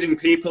amazing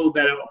people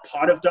that are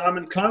part of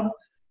Diamond Club.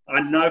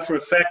 I know for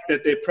a fact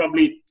that there are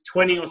probably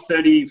 20 or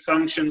 30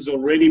 functions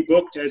already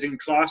booked, as in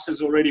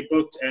classes already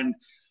booked. And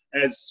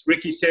as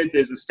Ricky said,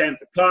 there's the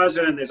Stanford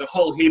Plaza, and there's a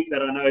whole heap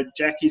that I know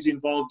Jackie's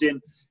involved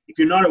in. If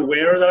you're not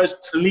aware of those,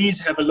 please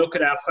have a look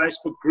at our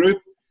Facebook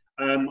group.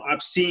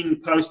 I've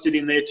seen posted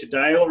in there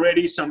today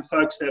already some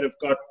folks that have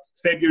got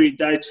February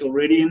dates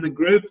already in the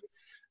group.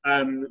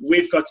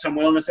 We've got some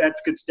wellness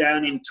advocates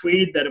down in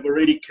Tweed that have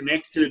already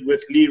connected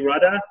with Lee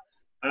Rudder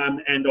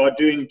and are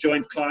doing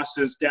joint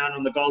classes down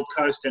on the Gold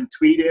Coast and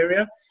Tweed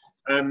area.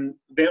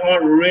 There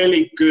are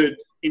really good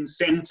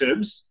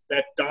incentives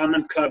that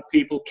Diamond Club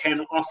people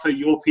can offer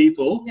your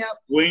people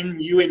when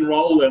you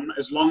enroll them,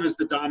 as long as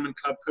the Diamond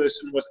Club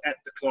person was at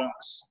the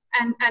class.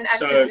 And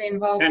actively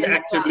involved in the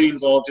class.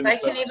 They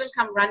can even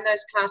come run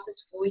those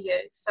classes for you.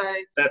 So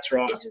that's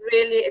right.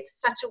 It's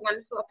such a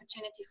wonderful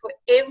opportunity for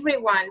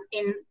everyone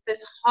in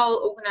this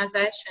whole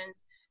organization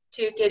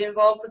to get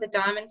involved with the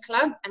Diamond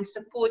Club and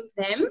support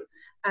them,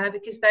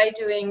 because they're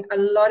doing a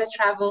lot of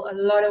travel, a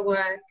lot of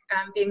work,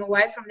 being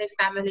away from their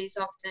families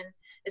often.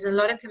 There's a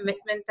lot of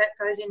commitment that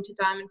goes into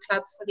Diamond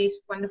Club for these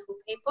wonderful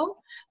people,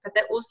 but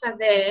they're also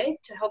there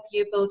to help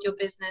you build your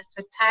business.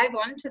 So tag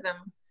on to them.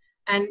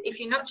 And if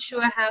you're not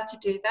sure how to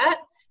do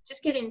that,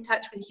 just get in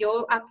touch with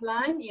your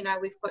upline. You know,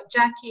 we've got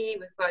Jackie,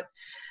 we've got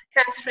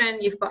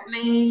Catherine, you've got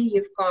me,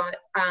 you've got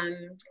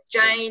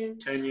Jane,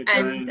 Tanya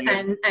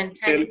and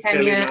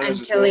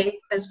Kelly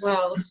as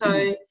well. So,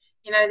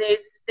 you know,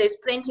 there's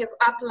plenty of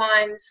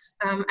uplines,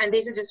 and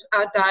these are just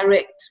our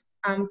direct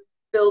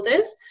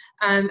builders,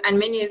 and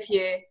many of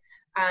you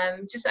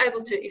just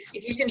able to,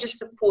 if you can just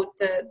support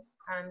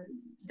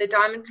the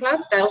Diamond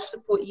Club, they'll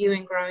support you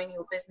in growing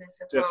your business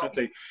as well.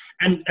 Definitely.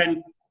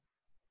 And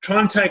try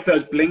and take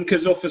those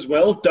blinkers off as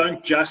well.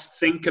 Don't just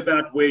think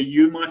about where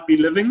you might be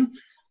living.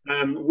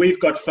 We've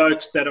got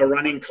folks that are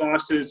running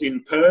classes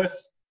in Perth.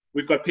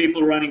 We've got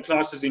people running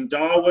classes in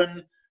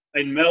Darwin,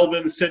 in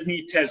Melbourne,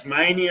 Sydney,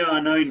 Tasmania. I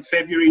know in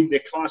February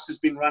their class has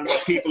been run by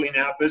people in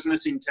our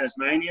business in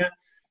Tasmania.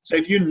 So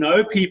if you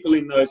know people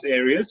in those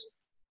areas,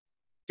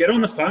 get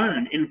on the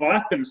phone,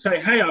 invite them,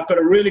 say, hey, I've got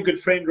a really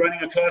good friend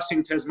running a class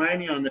in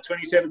Tasmania on the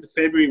 27th of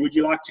February. Would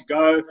you like to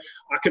go?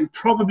 I can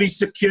probably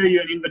secure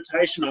you an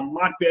invitation. I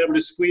might be able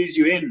to squeeze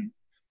you in.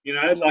 You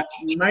know, like,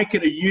 make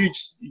it a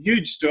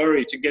huge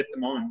story to get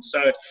them on.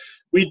 So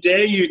we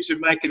dare you to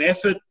make an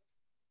effort,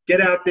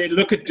 get out there,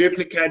 look at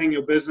duplicating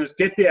your business,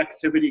 get the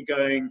activity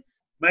going,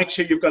 make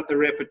sure you've got the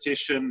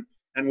repetition,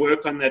 and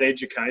work on that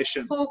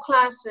education. 4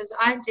 classes.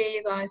 I dare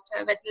you guys to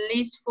have at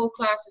least 4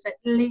 classes, at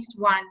least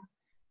one,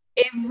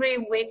 every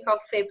week of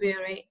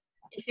February.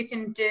 If you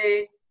can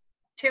do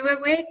 2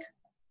 a week,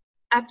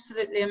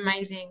 absolutely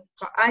amazing.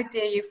 But I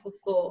dare you for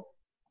 4.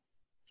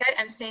 Okay,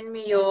 and send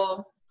me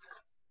your,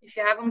 if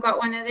you haven't got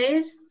one of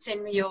these,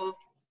 send me your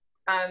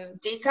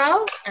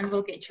details and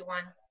we'll get you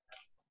one.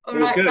 All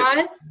right,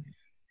 guys.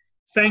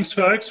 Thanks,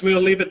 folks.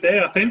 We'll leave it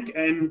there, I think.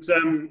 And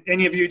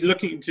any of you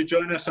looking to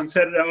join us on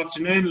Saturday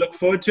afternoon, look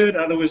forward to it.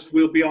 Otherwise,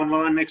 we'll be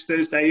online next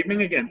Thursday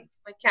evening again.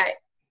 Okay.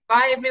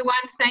 Bye, everyone.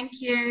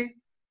 Thank you.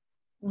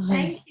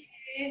 Thank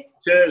you.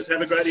 Cheers.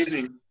 Have a great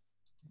evening.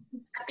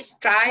 Happy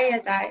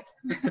Australia Day.